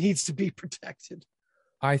method needs to be protected.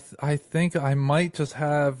 I think I might just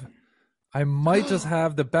have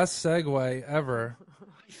the best segue ever.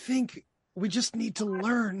 I think we just need to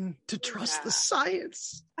learn to trust the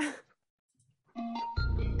science.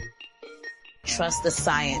 Trust the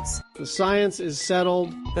science. The science is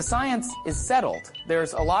settled. The science is settled.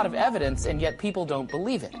 There's a lot of evidence, and yet people don't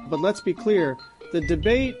believe it. But let's be clear, the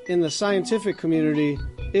debate in the scientific community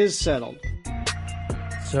is settled.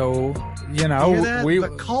 So,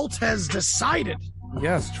 the cult has decided.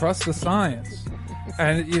 Yes, trust the science.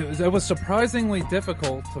 And it was surprisingly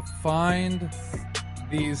difficult to find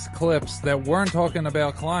these clips that weren't talking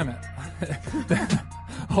about climate.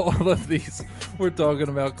 All of these were talking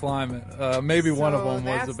about climate. Maybe one of them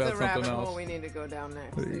was about something else. We need to go down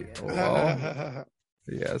next.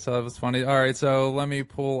 Yeah, so that was funny. All right, so let me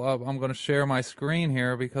pull up. I'm going to share my screen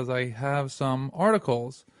here because I have some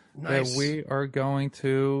articles that we are going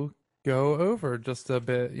to go over just a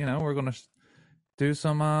bit. We're going to do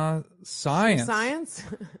some science. Science?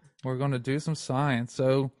 We're going to do some science.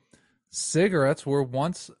 So cigarettes were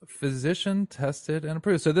once physician tested and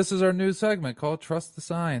approved. So this is our new segment called Trust the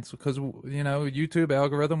Science, because, YouTube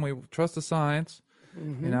algorithm, we trust the science,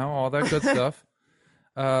 all that good stuff.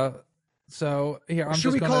 So here,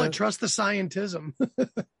 should we call it Trust the Scientism?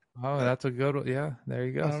 Oh, that's a good one. Yeah, there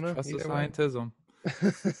you go. Trust the Scientism.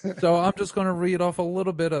 So I'm just going to read off a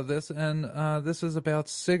little bit of this, and this is about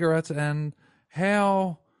cigarettes and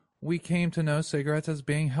how we came to know cigarettes as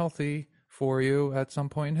being healthy for you at some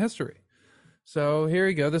point in history. So here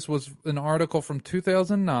you go. This was an article from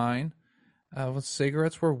 2009.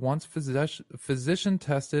 Cigarettes were once physician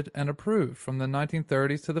tested and approved. From the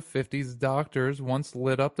 1930s to the 50s, doctors once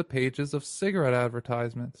lit up the pages of cigarette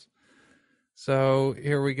advertisements. So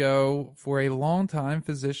here we go. For a long time,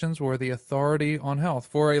 physicians were the authority on health.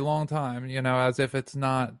 For a long time, as if it's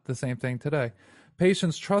not the same thing today.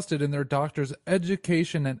 Patients trusted in their doctor's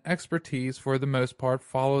education and expertise, for the most part,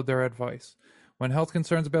 followed their advice. When health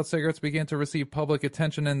concerns about cigarettes began to receive public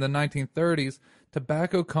attention in the 1930s,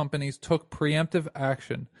 tobacco companies took preemptive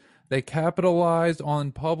action. They capitalized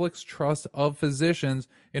on public's trust of physicians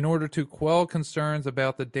in order to quell concerns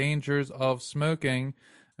about the dangers of smoking.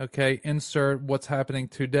 Okay, insert what's happening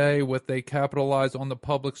today with they capitalize on the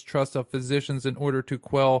public's trust of physicians in order to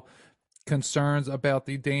quell concerns about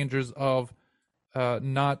the dangers of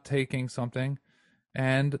not taking something.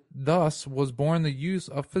 And thus was born the use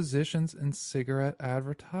of physicians in cigarette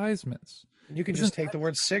advertisements. You can just take the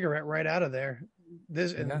word cigarette right out of there.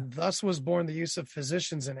 And thus was born the use of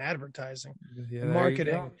physicians in advertising,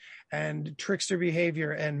 marketing, and trickster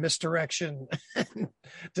behavior and misdirection and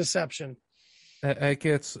deception. It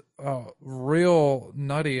gets real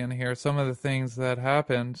nutty in here, some of the things that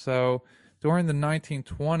happened. So during the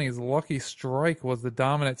 1920s, Lucky Strike was the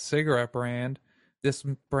dominant cigarette brand. This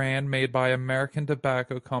brand, made by American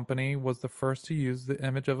Tobacco Company, was the first to use the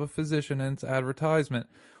image of a physician in its advertisement,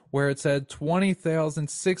 where it said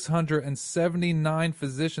 20,679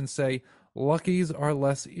 physicians say Luckies are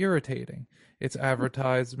less irritating. Its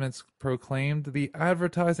advertisements proclaimed the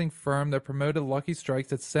advertising firm that promoted Lucky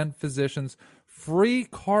Strikes had sent physicians free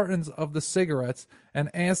cartons of the cigarettes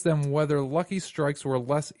and asked them whether Lucky Strikes were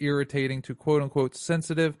less irritating to quote-unquote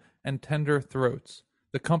sensitive and tender throats.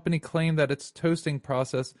 The company claimed that its toasting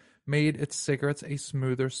process made its cigarettes a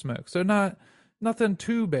smoother smoke. So nothing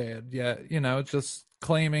too bad yet, just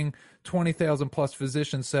claiming 20,000 plus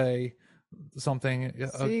physicians say something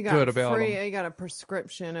So you got good about them. You got a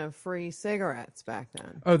prescription of free cigarettes back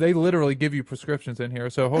then. Oh, they literally give you prescriptions in here.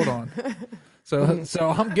 So hold on. So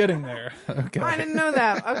I'm getting there. Okay. I didn't know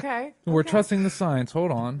that. Okay. We're trusting the science.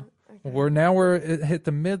 Hold on. Okay. We're hit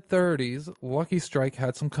the mid-30s. Lucky Strike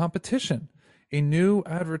had some competition. A new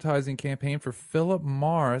advertising campaign for Philip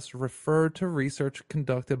Morris referred to research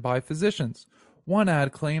conducted by physicians. One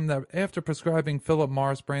ad claimed that after prescribing Philip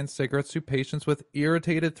Morris brand cigarettes to patients with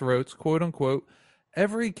irritated throats, quote unquote,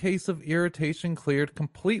 every case of irritation cleared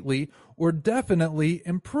completely or definitely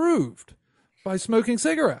improved by smoking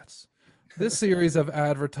cigarettes. This series of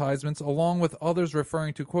advertisements, along with others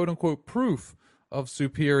referring to quote unquote proof of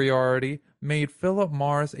superiority, made Philip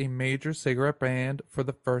Morris a major cigarette brand for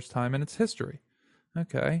the first time in its history.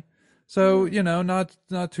 Okay. So,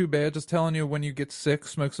 not too bad. Just telling you, when you get sick,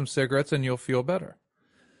 smoke some cigarettes and you'll feel better.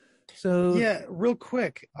 So yeah, real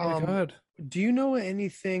quick. Go ahead. Do you know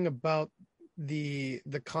anything about the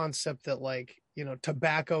concept that, like,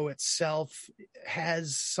 tobacco itself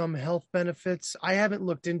has some health benefits? I haven't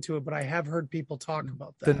looked into it, but I have heard people talk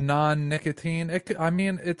about that. The non-nicotine. Is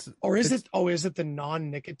it the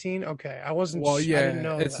non-nicotine? Okay, I wasn't. Well, yeah, I didn't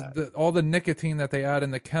know that. All the nicotine that they add in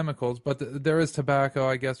the chemicals, but there is tobacco,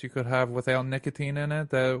 I guess, you could have without nicotine in it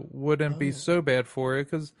that wouldn't be so bad for you,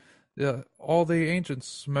 because all the ancients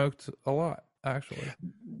smoked a lot. Actually,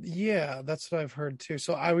 yeah, that's what I've heard too.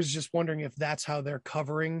 So I was just wondering if that's how they're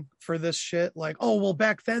covering for this shit. Like, oh, well,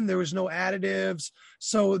 back then there was no additives,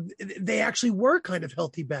 so they actually were kind of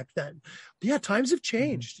healthy back then. But yeah, times have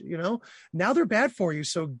changed. Now they're bad for you.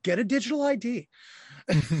 So get a digital ID.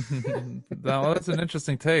 No, that's an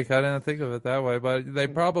interesting take. I didn't think of it that way, but they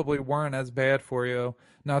probably weren't as bad for you.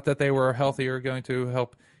 Not that they were healthy or going to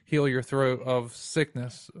help heal your throat of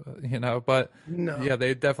sickness, but no. Yeah,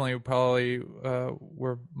 they definitely probably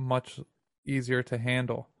were much easier to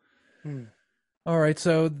handle. All right,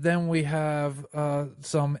 so then we have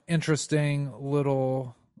some interesting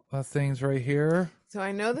little things right here. So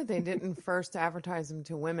I know that they didn't first advertise them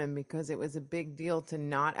to women because it was a big deal to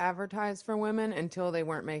not advertise for women until they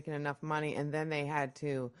weren't making enough money, and then they had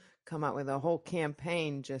to come up with a whole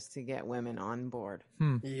campaign just to get women on board.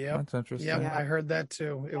 Yeah, that's interesting. Yeah, I heard that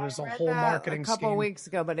too. It was a whole marketing scheme a couple weeks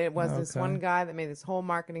ago, but it was this one guy that made this whole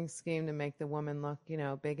marketing scheme to make the woman look,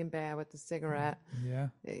 big and bad with the cigarette. Yeah,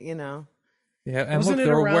 Yeah, and wasn't look, it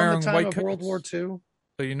they were around wearing the time white of coats. World War II?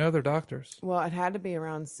 So they're doctors. Well, it had to be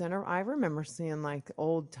around center. I remember seeing like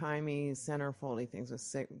old timey centerfoldy things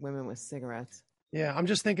with women with cigarettes. Yeah, I'm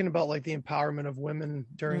just thinking about like the empowerment of women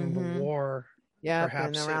during the war. Yeah,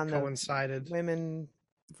 perhaps and around it coincided. Women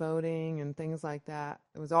voting and things like that.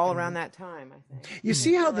 It was all around that time, I think. You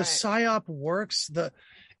see how the PSYOP works?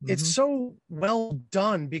 It's so well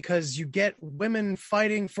done because you get women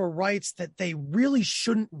fighting for rights that they really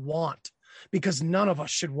shouldn't want, because none of us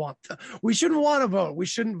should want them. We shouldn't want to vote. We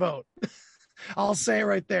shouldn't vote. I'll say it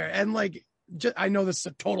right there. And I know this is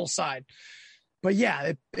a total side, but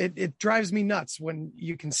yeah, it drives me nuts when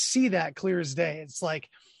you can see that clear as day. It's like,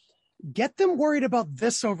 get them worried about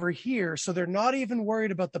this over here, so they're not even worried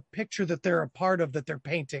about the picture that they're a part of, that they're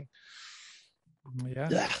painting. Yeah.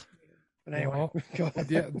 Ugh. But anyway, go ahead.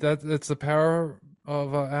 Yeah, that's the power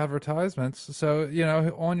of advertisements. So,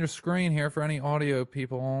 on your screen here, for any audio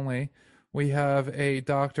people only, we have a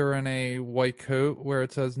doctor in a white coat where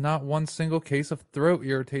it says, not one single case of throat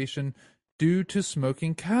irritation due to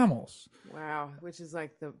smoking Camels. Wow, which is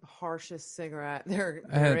like the harshest cigarette there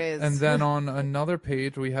is. And then on another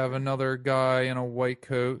page, we have another guy in a white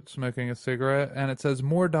coat smoking a cigarette, and it says,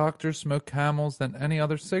 more doctors smoke Camels than any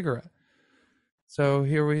other cigarette. So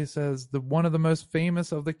here he says, one of the most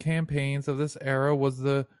famous of the campaigns of this era was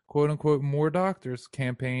the quote-unquote More Doctors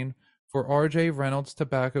campaign for R.J. Reynolds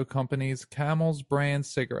Tobacco Company's Camels brand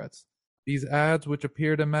cigarettes. These ads, which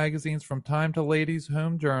appeared in magazines from time to Ladies'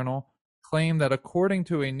 Home Journal, claim that according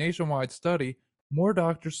to a nationwide study, more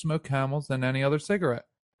doctors smoke Camels than any other cigarette.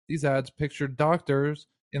 These ads pictured doctors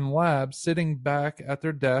in labs sitting back at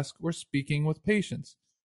their desk or speaking with patients.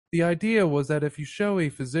 The idea was that if you show a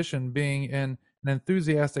physician being an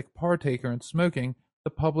enthusiastic partaker in smoking, the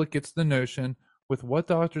public gets the notion, with what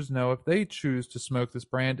doctors know, if they choose to smoke this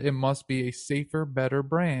brand, it must be a safer, better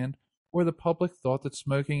brand, or the public thought that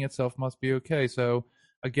smoking itself must be okay. So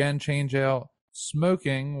again, change out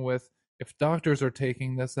smoking with, if doctors are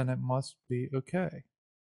taking this, then it must be okay.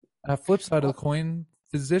 Flip side of the coin,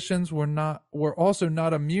 physicians were also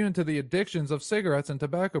not immune to the addictions of cigarettes and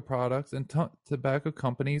tobacco products, and tobacco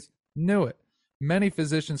companies knew it. Many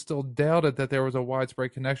physicians still doubted that there was a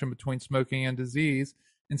widespread connection between smoking and disease.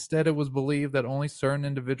 Instead, it was believed that only certain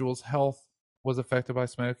individuals' health was affected by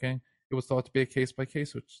smoking, it was thought to be a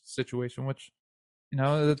case-by-case situation, which,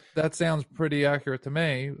 that sounds pretty accurate to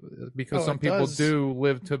me, because some people do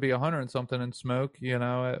live to be 100 and something and smoke.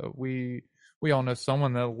 We all know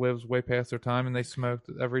someone that lives way past their time, and they smoked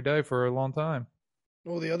every day for a long time.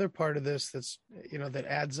 Well, the other part of this that's, that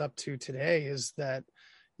adds up to today is that,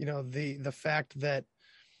 the fact that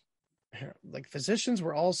like physicians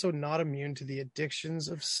were also not immune to the addictions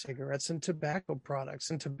of cigarettes and tobacco products,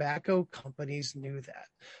 and tobacco companies knew that.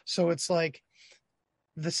 So it's like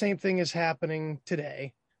the same thing is happening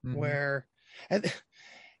today, where, and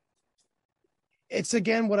it's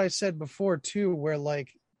again what I said before too, where like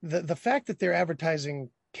the fact that they're advertising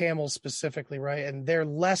Camels specifically, right, and they're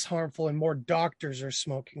less harmful and more doctors are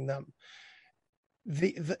smoking them.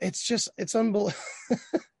 It's unbelievable.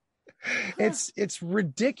 It's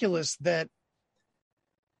ridiculous that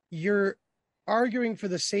you're arguing for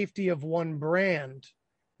the safety of one brand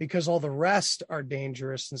because all the rest are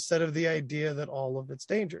dangerous, instead of the idea that all of it's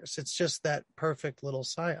dangerous. It's just that perfect little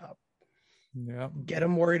psyop. Yeah. Get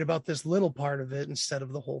them worried about this little part of it instead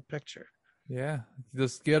of the whole picture. Yeah.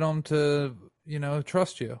 Just get them to,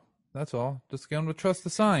 trust you. That's all. Just get them to trust the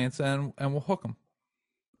science, and we'll hook them.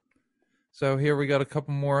 So here we got a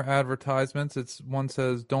couple more advertisements. One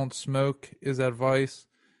says, "Don't smoke is advice.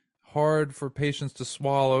 Hard for patients to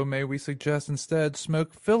swallow. May we suggest instead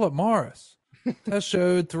smoke Philip Morris." Test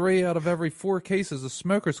showed 3 out of every 4 cases of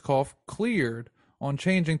smoker's cough cleared on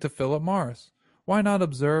changing to Philip Morris. Why not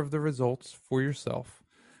observe the results for yourself?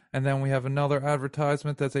 And then we have another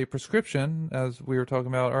advertisement that's a prescription, as we were talking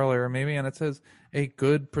about earlier, maybe, and it says a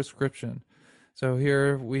good prescription. So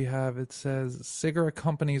here we have, it says, cigarette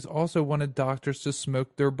companies also wanted doctors to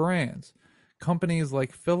smoke their brands. Companies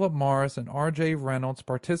like Philip Morris and R.J. Reynolds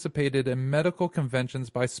participated in medical conventions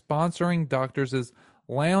by sponsoring doctors'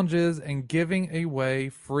 lounges and giving away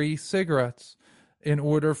free cigarettes. In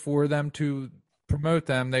order for them to promote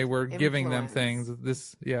them, they were giving them things.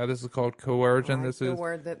 This is called coercion. This is the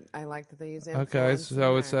word that I like that they use. Okay,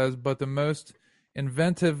 so it says, but the most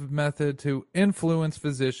inventive method to influence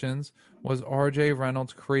physicians was R.J.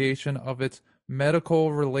 Reynolds' creation of its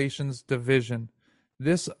medical relations division.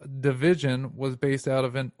 This division was based out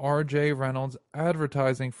of an R.J. Reynolds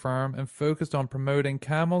advertising firm and focused on promoting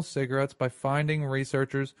Camel cigarettes by finding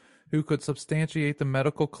researchers who could substantiate the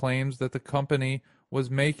medical claims that the company was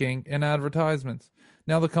making in advertisements.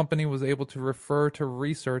 Now the company was able to refer to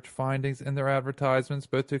research findings in their advertisements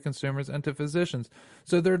both to consumers and to physicians.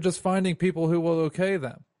 So they're just finding people who will okay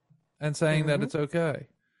them and saying that it's okay.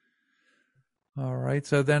 All right,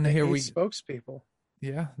 so then here we spokespeople.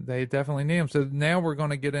 Yeah, they definitely need them. So now we're going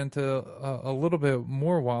to get into a little bit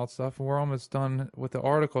more wild stuff. We're almost done with the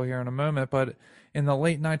article here in a moment, but in the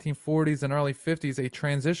late 1940s and early 50s, a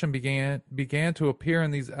transition began to appear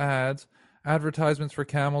in these ads. Advertisements for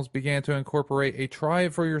Camels began to incorporate a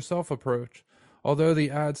try-it-for-yourself approach. Although the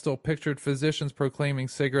ads still pictured physicians proclaiming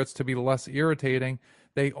cigarettes to be less irritating,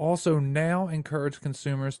 they also now encourage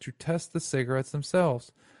consumers to test the cigarettes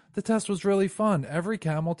themselves. The test was really fun. Every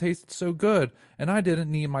Camel tasted so good, and I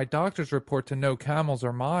didn't need my doctor's report to know Camels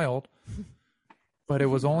are mild. But it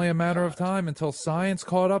was only a matter of time until science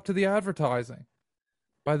caught up to the advertising.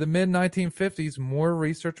 By the mid-1950s, more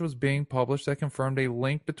research was being published that confirmed a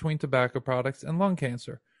link between tobacco products and lung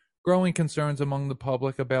cancer. Growing concerns among the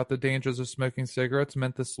public about the dangers of smoking cigarettes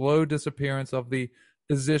meant the slow disappearance of the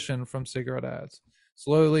physician from cigarette ads.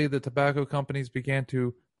 Slowly, the tobacco companies began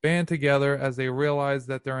to band together as they realized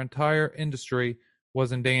that their entire industry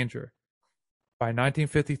was in danger. By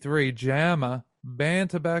 1953, JAMA banned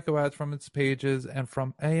tobacco ads from its pages and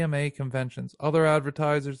from AMA conventions. Other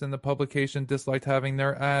advertisers in the publication disliked having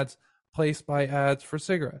their ads placed by ads for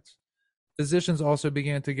cigarettes. Physicians also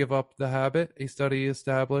began to give up the habit. A study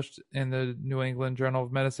established in the New England Journal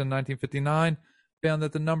of Medicine in 1959 found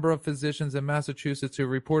that the number of physicians in Massachusetts who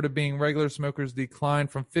reported being regular smokers declined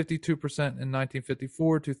from 52% in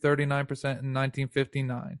 1954 to 39% in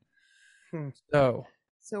 1959.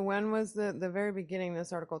 So when was the very beginning?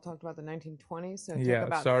 This article talked about the 1920s. So it took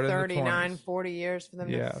about started 39, 40 years for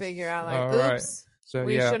them to figure out, like, oops, so,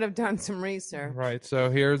 we should have done some research. Right. So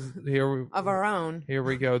of our own. Here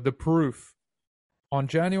we go. The proof. On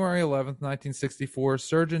January 11th, 1964,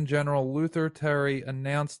 Surgeon General Luther Terry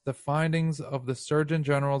announced the findings of the Surgeon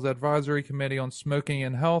General's Advisory Committee on Smoking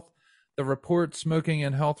and Health. The report, Smoking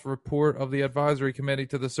and Health Report of the Advisory Committee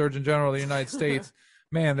to the Surgeon General of the United States,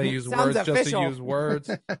 man, they use words official. Just to use words,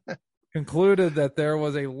 concluded that there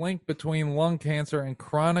was a link between lung cancer and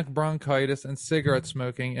chronic bronchitis and cigarette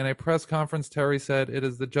smoking. In a press conference, Terry said, "It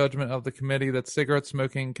is the judgment of the committee that cigarette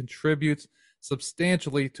smoking contributes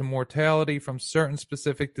substantially to mortality from certain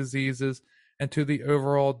specific diseases and to the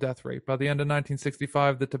overall death rate. By the end of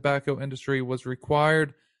 1965, the tobacco industry was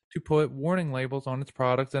required to put warning labels on its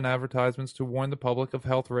products and advertisements to warn the public of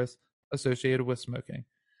health risks associated with smoking.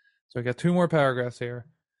 So I got 2 more paragraphs here.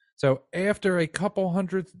 So after a couple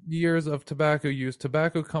hundred years of tobacco use,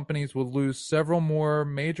 tobacco companies will lose several more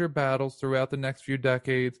major battles throughout the next few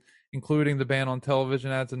decades, including the ban on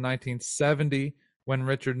television ads in 1970, when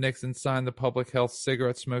Richard Nixon signed the Public Health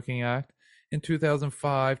Cigarette Smoking Act. In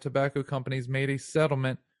 2005, tobacco companies made a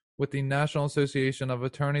settlement with the National Association of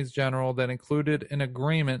Attorneys General that included an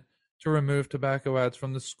agreement to remove tobacco ads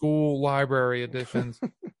from the school library editions.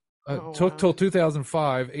 Took till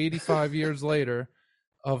 2005, 85 years later,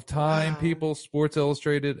 of Time, People, Sports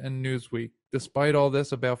Illustrated, and Newsweek. Despite all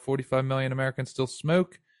this, about 45 million Americans still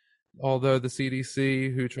smoke, although the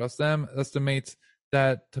CDC, who trusts them, estimates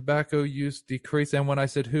that tobacco use decreased. And when I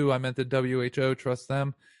said who, I meant the WHO trusts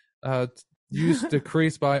them. Use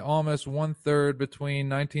decreased by almost 1/3 between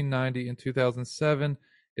 1990 and 2007.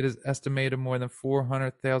 It is estimated more than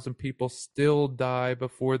 400,000 people still die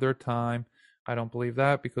before their time. I don't believe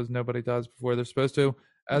that, because nobody dies before they're supposed to,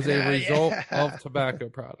 as a result of tobacco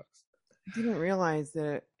products. I didn't realize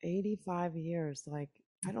that 85 years, like,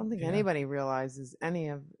 I don't think anybody realizes any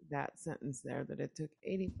of that sentence there, that it took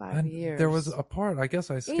 85 years. There was a part, I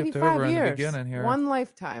guess I skipped over in the beginning here. 1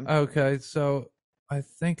 lifetime. Okay, so I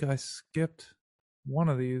think I skipped one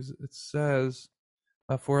of these. It says,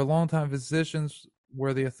 for a long time, physicians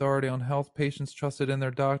were the authority on health. Patients trusted in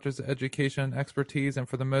their doctors' education and expertise, and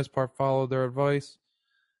for the most part followed their advice.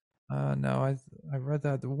 No, I read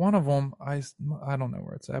that. One of them, I don't know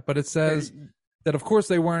where it's at, but it says that, of course,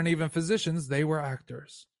 they weren't even physicians. They were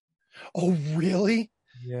actors. Oh, really?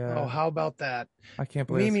 Yeah. Oh, how about that? I can't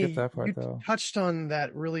believe Mimi, I skipped that part, you though. touched on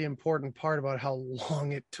that really important part about how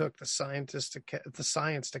long it took the science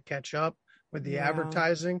to catch up with the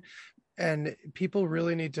advertising. And people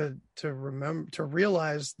really need to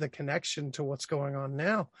realize the connection to what's going on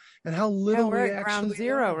now and how little we're we at actually ground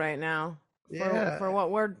zero know. right now. Yeah. For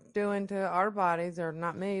what we're doing to our bodies, or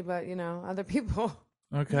not me, but other people.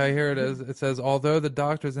 Okay, here it is. It says, although the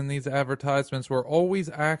doctors in these advertisements were always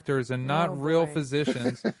actors and not real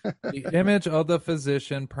physicians, the image of the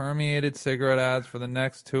physician permeated cigarette ads for the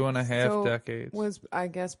next 2.5 decades. I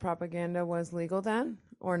guess propaganda was legal then,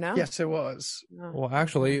 or no? Yes, it was. No. Well,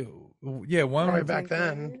 actually, yeah, probably back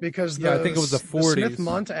then, because I think it was the 40s. The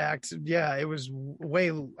Smith-Mundt Act. Yeah, it was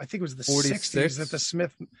I think it was the 60s that the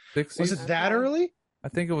Smith. 60s? Was it that early? I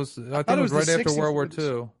think it was. I think it was right after World War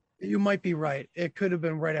II. You might be right. It could have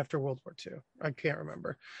been right after World War II. I can't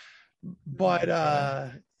remember. But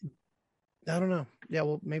I don't know. Yeah,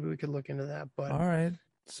 well, maybe we could look into that. But all right.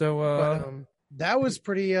 So that was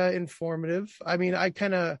pretty informative. I mean,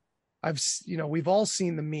 we've all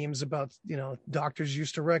seen the memes about, doctors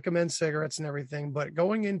used to recommend cigarettes and everything, but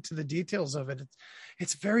going into the details of it,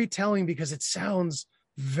 it's very telling because it sounds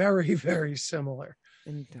very, very similar.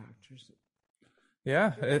 And doctors.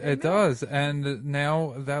 Yeah, it does. And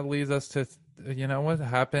now that leads us to, what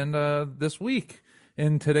happened this week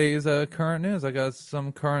in today's current news. I got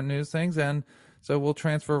some current news things, and so we'll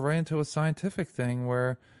transfer right into a scientific thing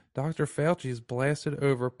where Dr. Fauci's blasted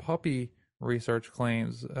over puppy research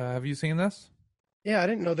claims. Have you seen this? Yeah, I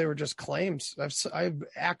didn't know they were just claims. I've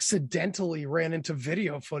accidentally ran into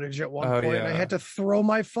video footage at one point, and I had to throw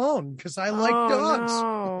my phone because I like dogs.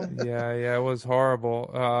 No. Yeah, it was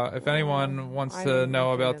horrible. If anyone wants to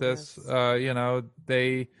know about this,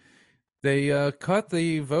 they cut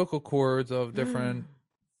the vocal cords of different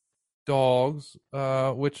dogs,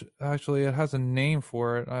 which actually it has a name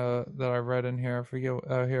for it that I read in here. I forget.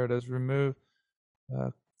 Here it is. Remove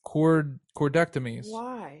cordectomies.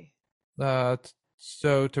 Why?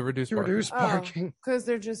 So to reduce barking. Because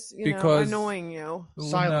they're just annoying you.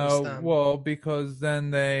 Silence them. Well, because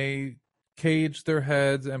then they cage their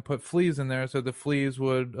heads and put fleas in there, so the fleas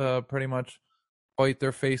would pretty much bite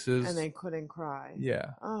their faces, and they couldn't cry.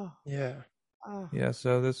 Yeah. Oh. Yeah. Oh. Yeah.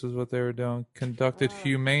 So this is what they were doing. Conducted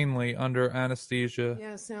humanely under anesthesia.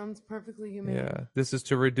 Yeah, sounds perfectly humane. Yeah. This is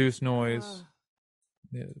to reduce noise,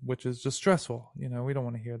 which is just stressful. We don't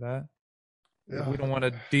want to hear that. We don't want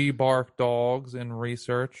to debark dogs in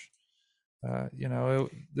research.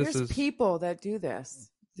 There's people that do this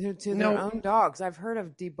to their own dogs. I've heard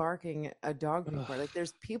of debarking a dog before. Like,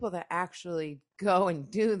 there's people that actually go and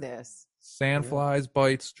do this. Sandflies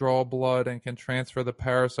bites draw blood and can transfer the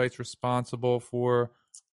parasites responsible for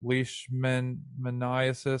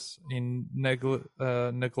leishmaniasis,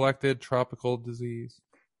 a neglected tropical disease.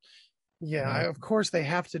 Yeah, of course they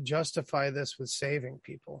have to justify this with saving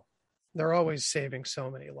people. They're always saving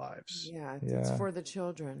so many lives. Yeah, it's for the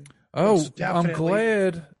children. Oh, I'm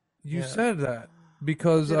glad you said that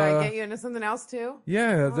because Did I get you into something else too?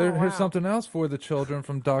 Yeah, Oh, here's wow. something else for the children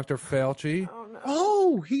from Dr. Fauci. Oh, no.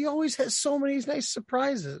 Oh, he always has so many nice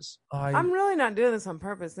surprises. I'm really not doing this on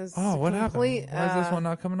purpose. This is what happened? complete, Why is this one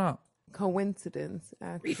not coming up? Coincidence,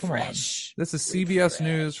 actually. Refresh. This is CBS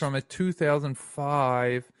News from a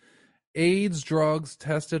 2005. AIDS drugs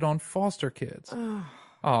tested on foster kids.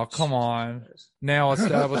 Oh, come on. Now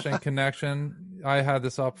establishing connection. I had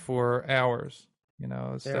this up for hours.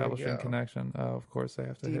 Establishing connection. Oh, of course, they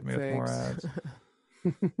have to hit me with more ads.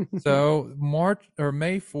 So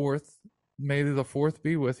May 4th, may the 4th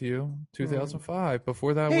be with you, 2005.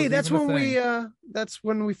 Before that, Hey, was that's even when a thing. that's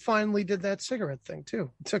when we finally did that cigarette thing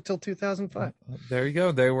too. It took till 2005. There you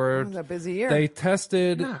go. They were It was a busy year. They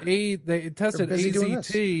tested Yeah. they tested They're busy doing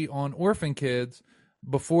AZT on orphan kids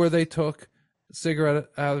before they took cigarette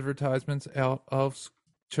advertisements out of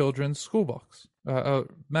children's school books,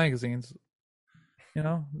 magazines.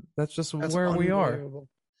 That's just where we are.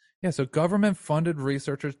 Yeah, so government-funded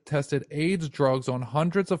researchers tested AIDS drugs on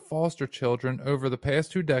hundreds of foster children over the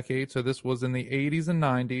past 2 decades, so this was in the 80s and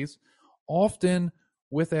 90s, often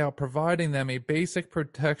without providing them a basic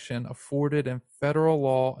protection afforded in federal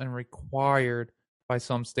law and required by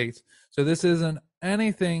some states. So this isn't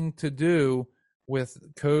anything to do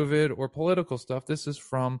with COVID or political stuff. This is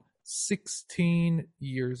from 16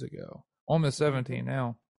 years ago, almost 17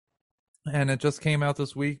 now. And it just came out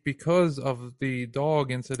this week because of the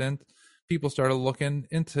dog incident. People started looking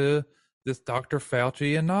into this Dr.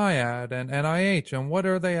 Fauci and NIAID and NIH and what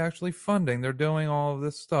are they actually funding? They're doing all of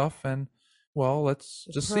this stuff, and well, let's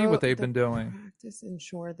just see what they've been doing. Practice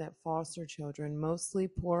ensured that foster children, mostly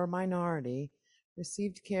poor minority,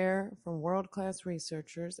 received care from world-class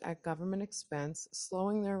researchers at government expense,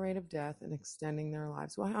 slowing their rate of death and extending their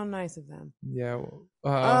lives. Well, how nice of them. Yeah.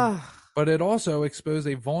 But it also exposed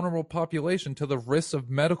a vulnerable population to the risks of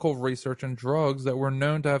medical research and drugs that were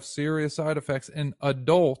known to have serious side effects in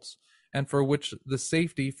adults and for which the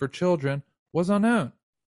safety for children was unknown.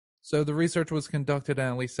 So the research was conducted in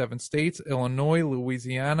at least 7 states: Illinois,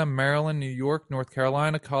 Louisiana, Maryland, New York, North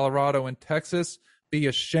Carolina, Colorado, and Texas. Be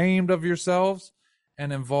ashamed of yourselves.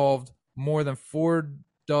 And involved more than 4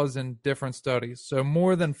 dozen different studies. So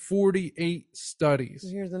more than 48 studies. So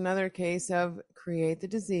here's another case of create the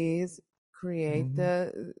disease, create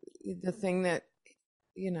the thing that,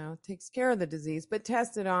 takes care of the disease, but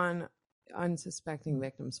test it on unsuspecting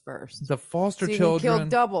victims first. The foster so you children can kill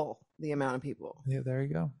double the amount of people. Yeah, there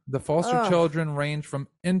you go. The foster children range from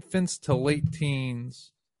infants to late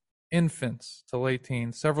teens.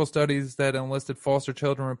 Several studies that enlisted foster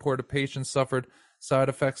children reported patients suffered side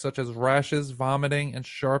effects such as rashes, vomiting, and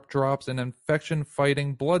sharp drops in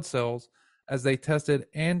infection-fighting blood cells as they tested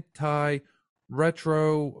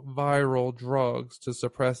antiretroviral drugs to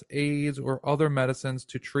suppress AIDS or other medicines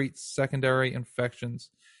to treat secondary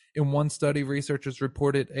infections. In one study, researchers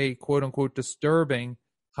reported a quote-unquote disturbing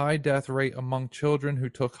high death rate among children who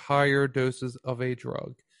took higher doses of a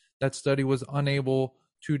drug. That study was unable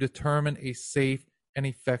to determine a safe and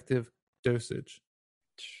effective dosage.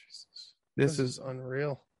 This is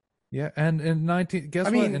unreal. Yeah, and in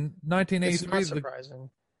 1983, it's not surprising.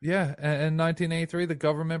 In 1983, the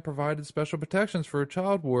government provided special protections for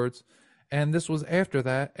child wards, and this was after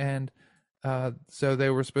that, and so they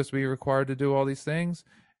were supposed to be required to do all these things,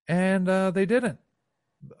 and they didn't.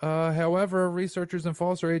 However, researchers and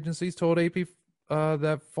foster agencies told AP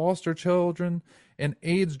that foster children in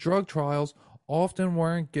AIDS drug trials often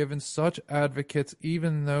weren't given such advocates,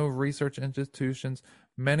 even though research institutions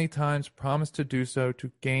many times promised to do so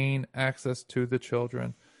to gain access to the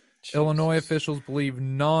children. Jesus. Illinois officials believe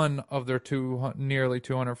none of their nearly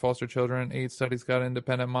 200 foster children in AIDS studies got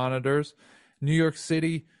independent monitors. New York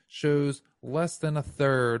City shows less than a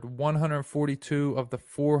third. 142 of the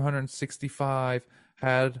 465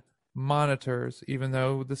 had monitors, even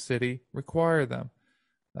though the city required them.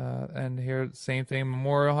 And here, same thing,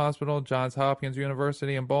 Memorial Hospital, Johns Hopkins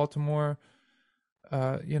University in Baltimore.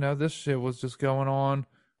 This shit was just going on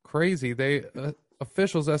crazy. They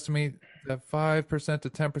officials estimate that 5% to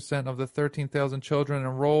 10% of the 13,000 children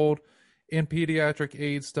enrolled in pediatric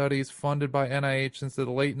AIDS studies funded by NIH since the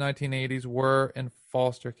late 1980s were in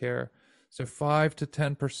foster care. So 5 to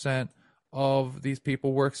 10% of these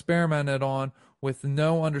people were experimented on with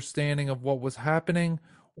no understanding of what was happening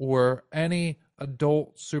or any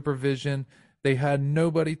adult supervision. They had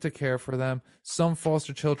nobody to care for them. Some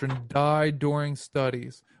foster children died during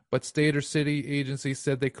studies, but state or city agencies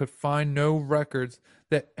said they could find no records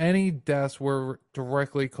that any deaths were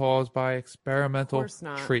directly caused by experimental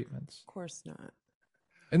treatments. Of course not.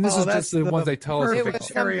 And this is just the ones they tell us.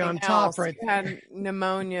 Cherry on top, right? You had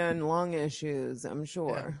pneumonia and lung issues, I'm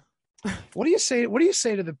sure. What do you say? What do you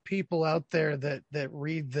say to the people out there that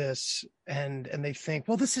read this and they think,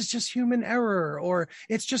 well, this is just human error, or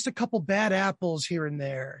it's just a couple bad apples here and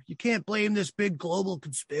there. You can't blame this big global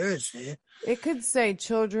conspiracy. It could say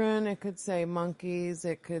children, it could say monkeys,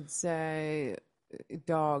 it could say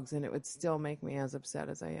dogs, and it would still make me as upset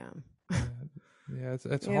as I am. Yeah,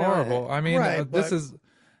 it's horrible. I mean, this is,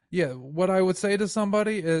 what I would say to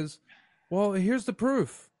somebody is, well, here's the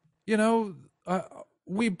proof.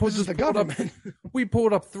 We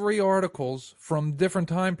pulled up 3 articles from different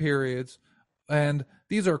time periods, and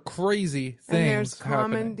these are crazy things. And there's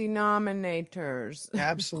happening. common denominators.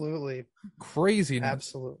 Absolutely. Craziness.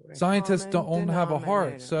 Absolutely. Scientists don't have a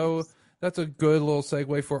heart. So that's a good little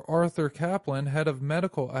segue for Arthur Kaplan, head of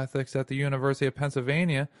medical ethics at the University of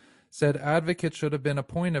Pennsylvania, said advocates should have been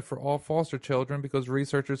appointed for all foster children because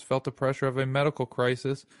researchers felt the pressure of a medical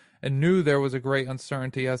crisis and knew there was a great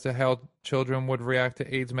uncertainty as to how children would react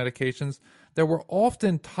to AIDS medications that were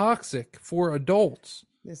often toxic for adults.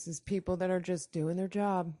 This is people that are just doing their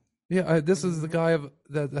job. Yeah, this is the guy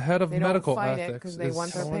the head of they medical don't fight ethics. it because they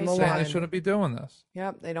want their saying paycheck. they shouldn't be doing this.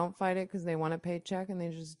 Yep, they don't fight it because they want a paycheck, and they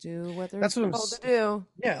just do what they're That's what told to do.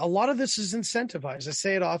 Yeah, a lot of this is incentivized. I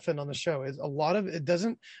say it often on the show. Is a lot of it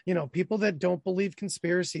doesn't. People that don't believe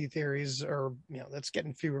conspiracy theories, or that's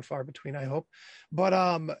getting few or far between. I hope,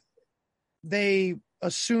 but they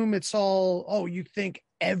assume it's all. Oh, you think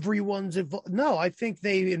everyone's involved? No, I think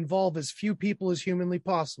they involve as few people as humanly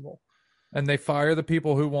possible. And they fire the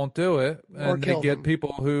people who won't do it, Or and they kill get them.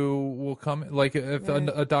 people who will come. Like if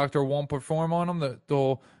a doctor won't perform on them,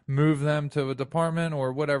 they'll move them to a department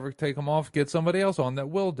or whatever, take them off, get somebody else on that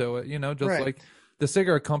will do it. Just Right. like the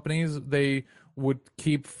cigarette companies, they would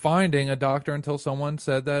keep finding a doctor until someone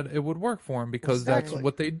said that it would work for them because Exactly. that's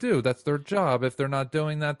what they do. That's their job. If they're not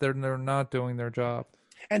doing that, they're not doing their job.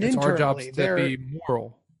 And it's our job internally, to they're- be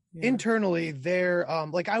moral. Internally, they're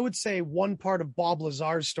like I would say one part of Bob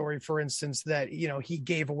Lazar's story, for instance, that he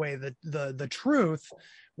gave away the truth,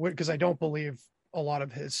 because I don't believe a lot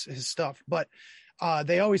of his stuff, but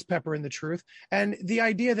they always pepper in the truth and the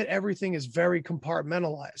idea that everything is very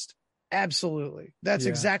compartmentalized. Absolutely, that's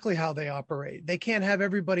exactly how they operate. They can't have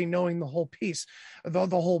everybody knowing the whole piece, the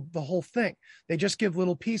whole thing. They just give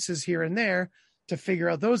little pieces here and there to figure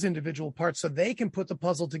out those individual parts so they can put the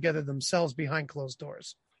puzzle together themselves behind closed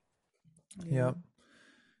doors.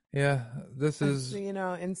 Yeah, this is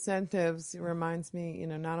incentives. It reminds me,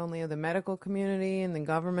 not only of the medical community and the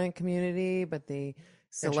government community, but the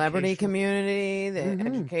celebrity community, the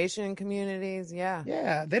education communities.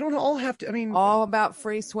 Yeah, they don't all have to. I mean, all about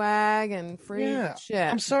free swag and free shit.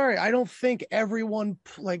 I'm sorry, I don't think everyone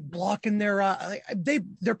blocking their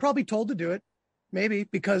they're probably told to do it. Maybe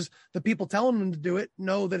because the people telling them to do it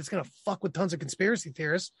know that it's going to fuck with tons of conspiracy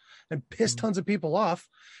theorists and piss tons of people off.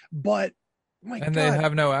 But they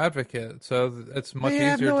have no advocate, so it's much easier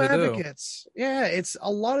have no to advocates. Yeah, it's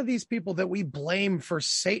a lot of these people that we blame for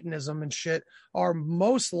Satanism and shit are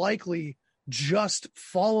most likely just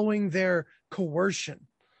following their coercion.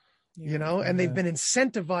 And they've been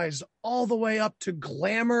incentivized all the way up to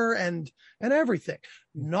glamour and everything.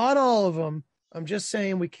 Not all of them. I'm just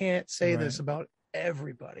saying we can't say this about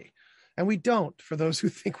everybody, and we don't for those who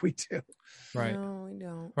think we do. Right. No, we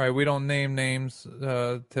don't. Right. We don't name names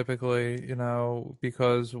typically,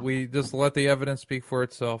 because we just let the evidence speak for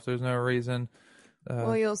itself. There's no reason.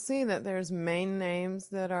 Well, you'll see that there's main names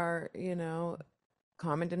that are,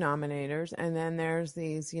 common denominators, and then there's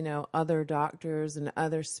these, other doctors and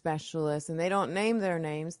other specialists, and they don't name their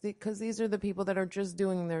names because these are the people that are just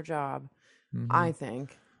doing their job, I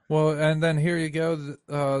think. Well, and then here you go.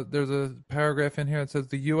 There's a paragraph in here that says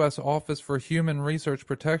the U.S. Office for Human Research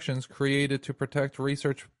Protections created to protect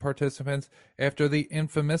research participants after the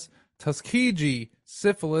infamous Tuskegee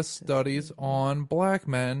syphilis studies on black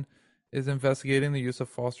men is investigating the use of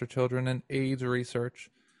foster children in AIDS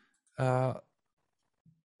research. This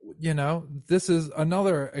is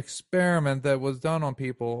another experiment that was done on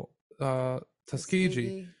people.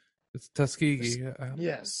 Tuskegee. It's Tuskegee.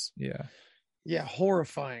 Yes. Yeah. Yeah,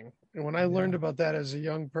 horrifying. And when I learned about that as a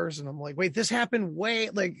young person, I'm like, wait, this happened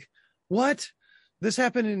what? This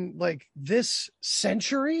happened in this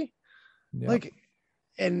century? Yeah.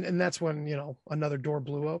 And that's when, another door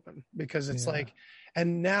blew open because it's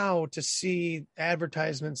and now to see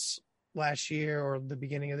advertisements last year or the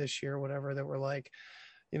beginning of this year or whatever that were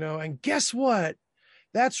and guess what?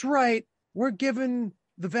 That's right. We're giving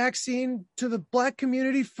the vaccine to the black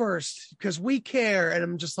community first because we care. And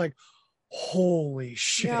I'm just like, holy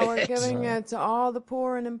shit. Yeah, we're giving it to all the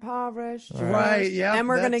poor and impoverished. Right, yeah. And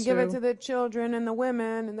we're going to give it to the children and the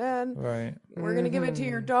women, and then we're going to give it to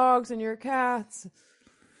your dogs and your cats.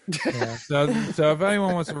 Yeah. So if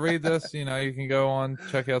anyone wants to read this, you can go on,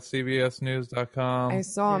 check out cbsnews.com. I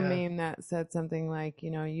saw a meme that said something like,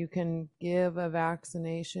 you can give a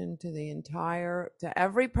vaccination to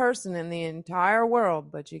every person in the entire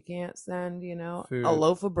world, but you can't send, Food. a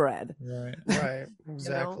loaf of bread. Right.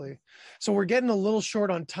 Exactly. So we're getting a little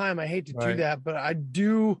short on time. I hate to do that, but I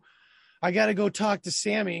got to go talk to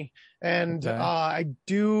Sammy, and I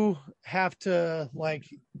do have to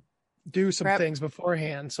do some things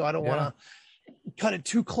beforehand. So I don't want to cut it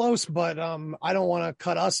too close, but I don't want to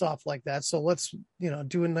cut us off like that. So let's,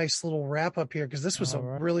 do a nice little wrap up here, because this was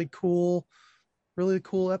really cool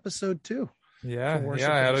episode too. I'd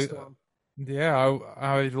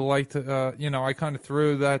like to, I kind of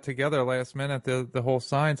threw that together last minute, the whole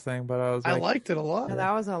science thing, but I liked it a lot. Yeah,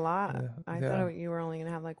 that was a lot. I thought you were only going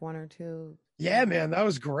to have like one or two. Yeah, man, that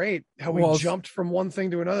was great. How we jumped from one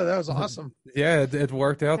thing to another. That was awesome. Yeah, it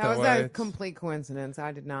worked out that way. That was a complete coincidence.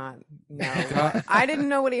 I did not know. I didn't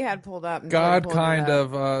know what he had pulled up. God kind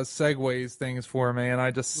of segues things for me, and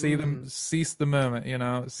I just see them, seize the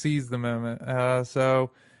moment, seize the moment.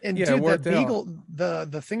 And yeah, dude, that Beagle,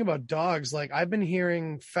 the thing about dogs, I've been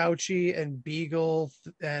hearing Fauci and Beagle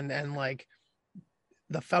and like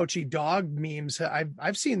the Fauci dog memes.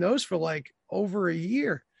 I've seen those for over a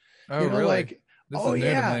year. Oh, really?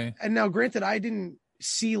 Yeah. And now, granted, I didn't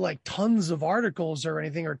see tons of articles or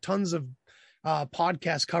anything, or tons of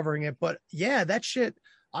podcasts covering it, but yeah, that shit,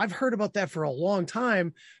 I've heard about that for a long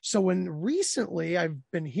time. So when recently I've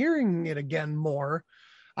been hearing it again more,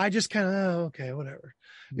 I just kind of, okay, whatever,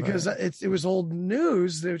 because it was old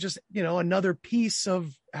news. It was just, another piece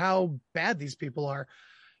of how bad these people are.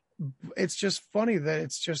 It's just funny that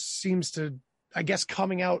it just seems to, I guess,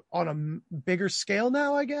 coming out on a bigger scale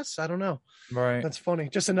now, I guess. I don't know. Right. That's funny.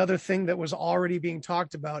 Just another thing that was already being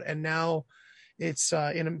talked about, and now it's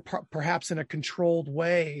perhaps in a controlled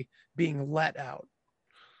way being let out.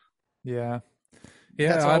 Yeah.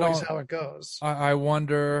 That's always how it goes. I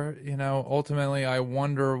wonder, ultimately, I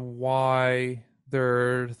wonder why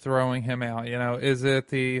they're throwing him out. Is it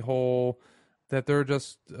the whole that they're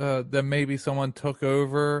just, that maybe someone took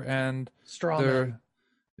over and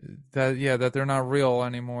that they're not real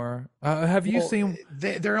anymore. Have you seen?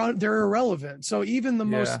 They're irrelevant. So even the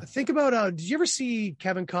most, think about, did you ever see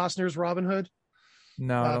Kevin Costner's Robin Hood?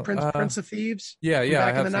 No, Prince of Thieves. Yeah,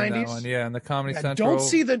 back I have in the seen 90s. that one. Yeah, in the Comedy Central.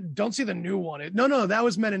 Don't see the new one. No, that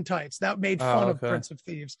was Men in Tights. That made fun of Prince of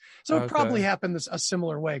Thieves. So it probably happened a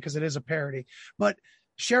similar way, because it is a parody. But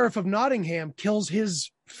Sheriff of Nottingham kills his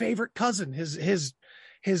favorite cousin, his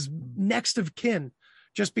next of kin,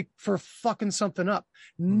 just for fucking something up.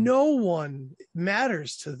 No one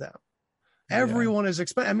matters to them. Everyone is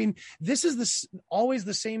I mean, this is always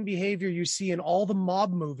the same behavior you see in all the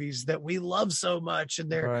mob movies that we love so much.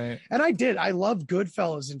 And I love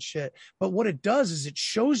Goodfellas and shit. But what it does is it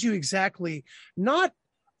shows you exactly not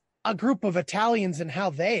a group of Italians and how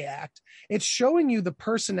they act. It's showing you the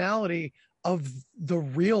personality of the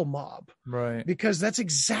real mob. Right. Because that's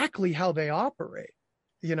exactly how they operate.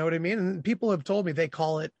 You know what I mean? And people have told me they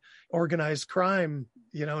call it organized crime,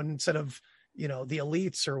 instead of, the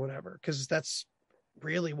elites or whatever, because that's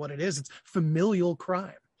really what it is. It's familial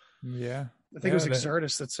crime. Yeah. I think it was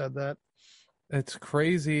Exertus that said that. It's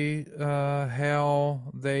crazy how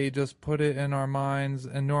they just put it in our minds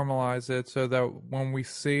and normalize it so that when we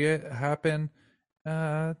see it happen,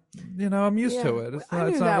 I'm used to it. It's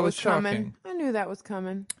not really shocking. I knew that was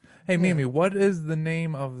coming. Hey, Mimi, what is the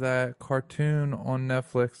name of that cartoon on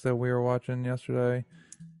Netflix that we were watching yesterday?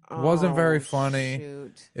 It wasn't very funny.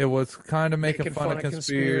 Shoot. It was kind of making fun of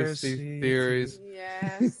conspiracy theories.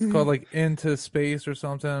 Yes. It's called Into Space or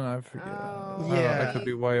something. I forget. I could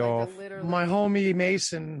be way off. My homie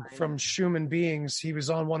Mason from Schumann Beings, he was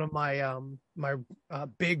on one of my my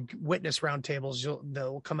big witness roundtables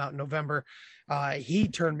that will come out in November. He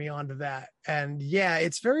turned me on to that, and yeah,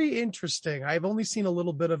 it's very interesting. I've only seen a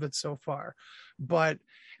little bit of it so far, but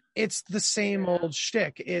it's the same old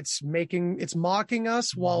shtick. It's mocking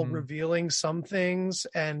us while revealing some things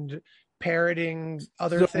and parroting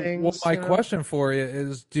other things. Well, my question for you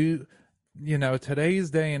is, today's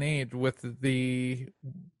day and age with the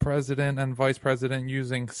president and vice president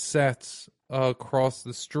using sets across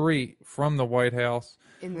the street from the White House.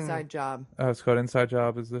 Inside Job. Oh, it's called Inside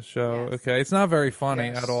Job is the show. Yes. Okay. It's not very funny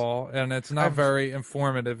at all. And it's not very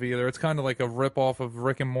informative either. It's kind of like a ripoff of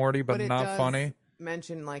Rick and Morty, but not funny.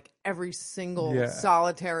 Mention every single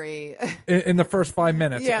solitary in the first 5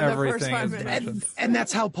 minutes. Everything is mentioned. And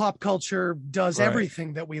that's how pop culture does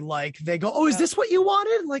everything that we like. They go, "Oh, is this what you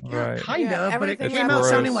wanted?" Kind of, but it came out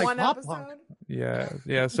sounding like pop punk.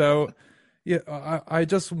 Yeah. So Yeah, I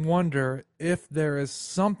just wonder if there is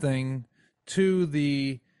something to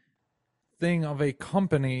the thing of a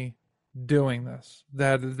company doing this,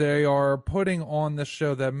 that they are putting on the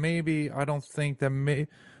show that maybe, I don't think that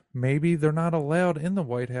maybe they're not allowed in the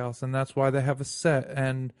White House, and that's why they have a set.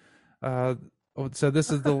 And so this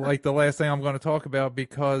is the last thing I'm going to talk about,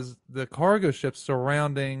 because the cargo ships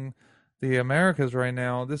surrounding the Americas right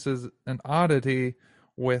now, this is an oddity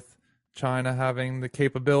with China having the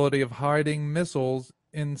capability of hiding missiles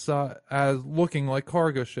inside as looking like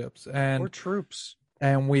cargo ships and or troops.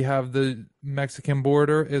 And we have the Mexican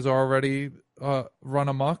border is already run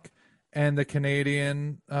amok, and the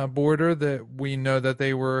Canadian border that we know that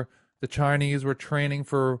the Chinese were training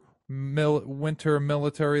for winter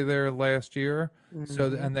military there last year. Mm-hmm.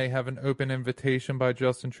 So, and they have an open invitation by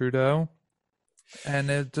Justin Trudeau. And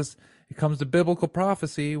it comes to biblical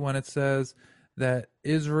prophecy when it says that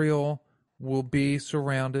Israel will be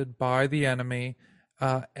surrounded by the enemy,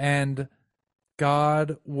 and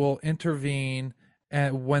God will intervene.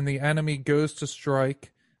 And when the enemy goes to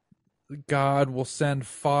strike, God will send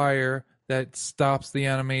fire that stops the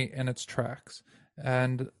enemy in its tracks.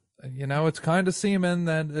 And, it's kind of seeming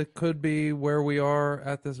that it could be where we are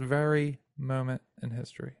at this very moment in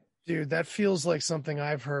history. Dude, that feels like something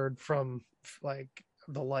I've heard from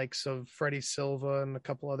the likes of Freddie Silva and a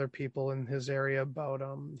couple other people in his area about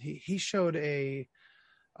he showed a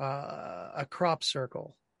crop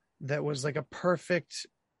circle that was like a perfect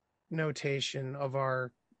notation of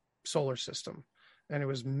our solar system, and it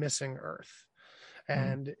was missing Earth,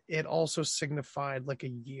 and it also signified like a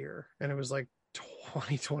year, and it was like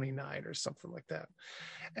 2029 or something like that.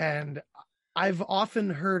 And I've often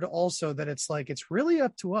heard also that it's really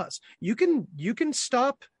up to us. You can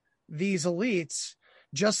stop these elites,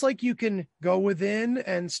 just like you can go within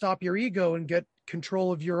and stop your ego and get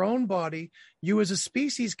control of your own body. You as a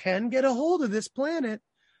species can get a hold of this planet,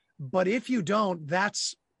 but if you don't,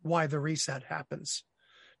 that's why the reset happens.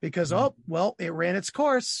 Because it ran its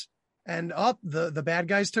course, and the bad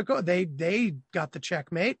guys took over. They got the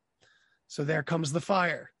checkmate, so there comes the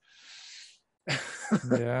fire.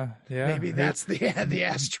 yeah Maybe that's the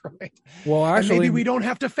asteroid. Well, actually, and maybe we don't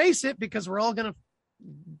have to face it, because we're all gonna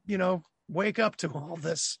wake up to all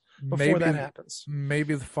this before that happens.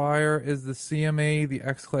 Maybe the fire is the CME, the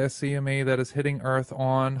X-Class CME that is hitting Earth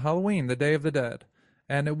on Halloween, the Day of the Dead.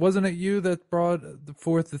 And it wasn't it you that brought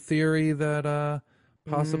forth the theory that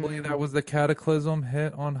possibly that was the cataclysm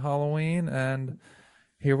hit on Halloween, and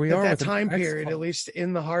here we are. At that time period, at least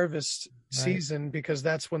in the harvest season, because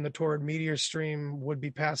that's when the Taurid meteor stream would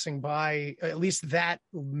be passing by, at least that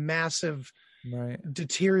massive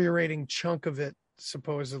deteriorating chunk of it,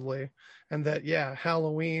 supposedly. And that,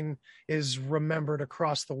 Halloween is remembered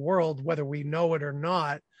across the world, whether we know it or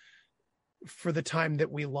not, for the time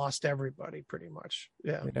that we lost everybody, pretty much.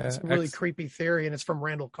 It's a really creepy theory, and it's from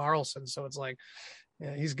Randall Carlson, so it's like,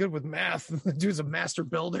 he's good with math. The dude's a master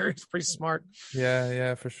builder. He's pretty smart.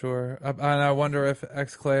 Yeah, for sure. And I wonder if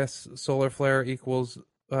X-Class solar flare equals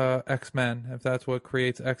X-Men, if that's what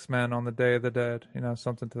creates X-Men on the Day of the Dead,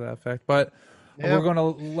 something to that effect. But we're going to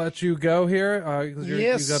let you go here, because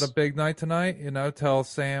you got a big night tonight. Tell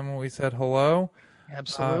Sam we said hello.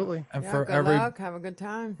 Absolutely. And for good luck. Have a good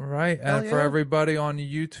time. Right. And for everybody on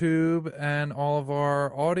YouTube and all of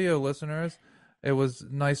our audio listeners, it was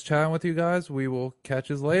nice chatting with you guys. We will catch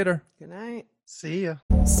you later. Good night. See ya.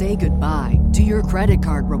 Say goodbye to your credit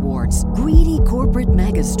card rewards. Greedy corporate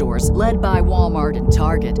mega stores, led by Walmart and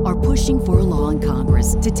Target, are pushing for a law in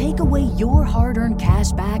Congress to take away your hard-earned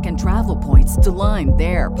cash back and travel points to line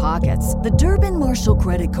their pockets. The Durbin-Marshall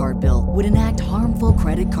credit card bill would enact harmful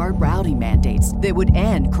credit card routing mandates that would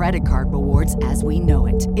end credit card rewards as we know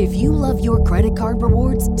it. If you love your credit card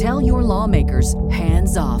rewards, tell your lawmakers,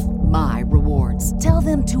 hands off my rewards. Tell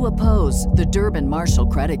them to oppose the Durbin-Marshall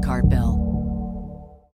credit card bill.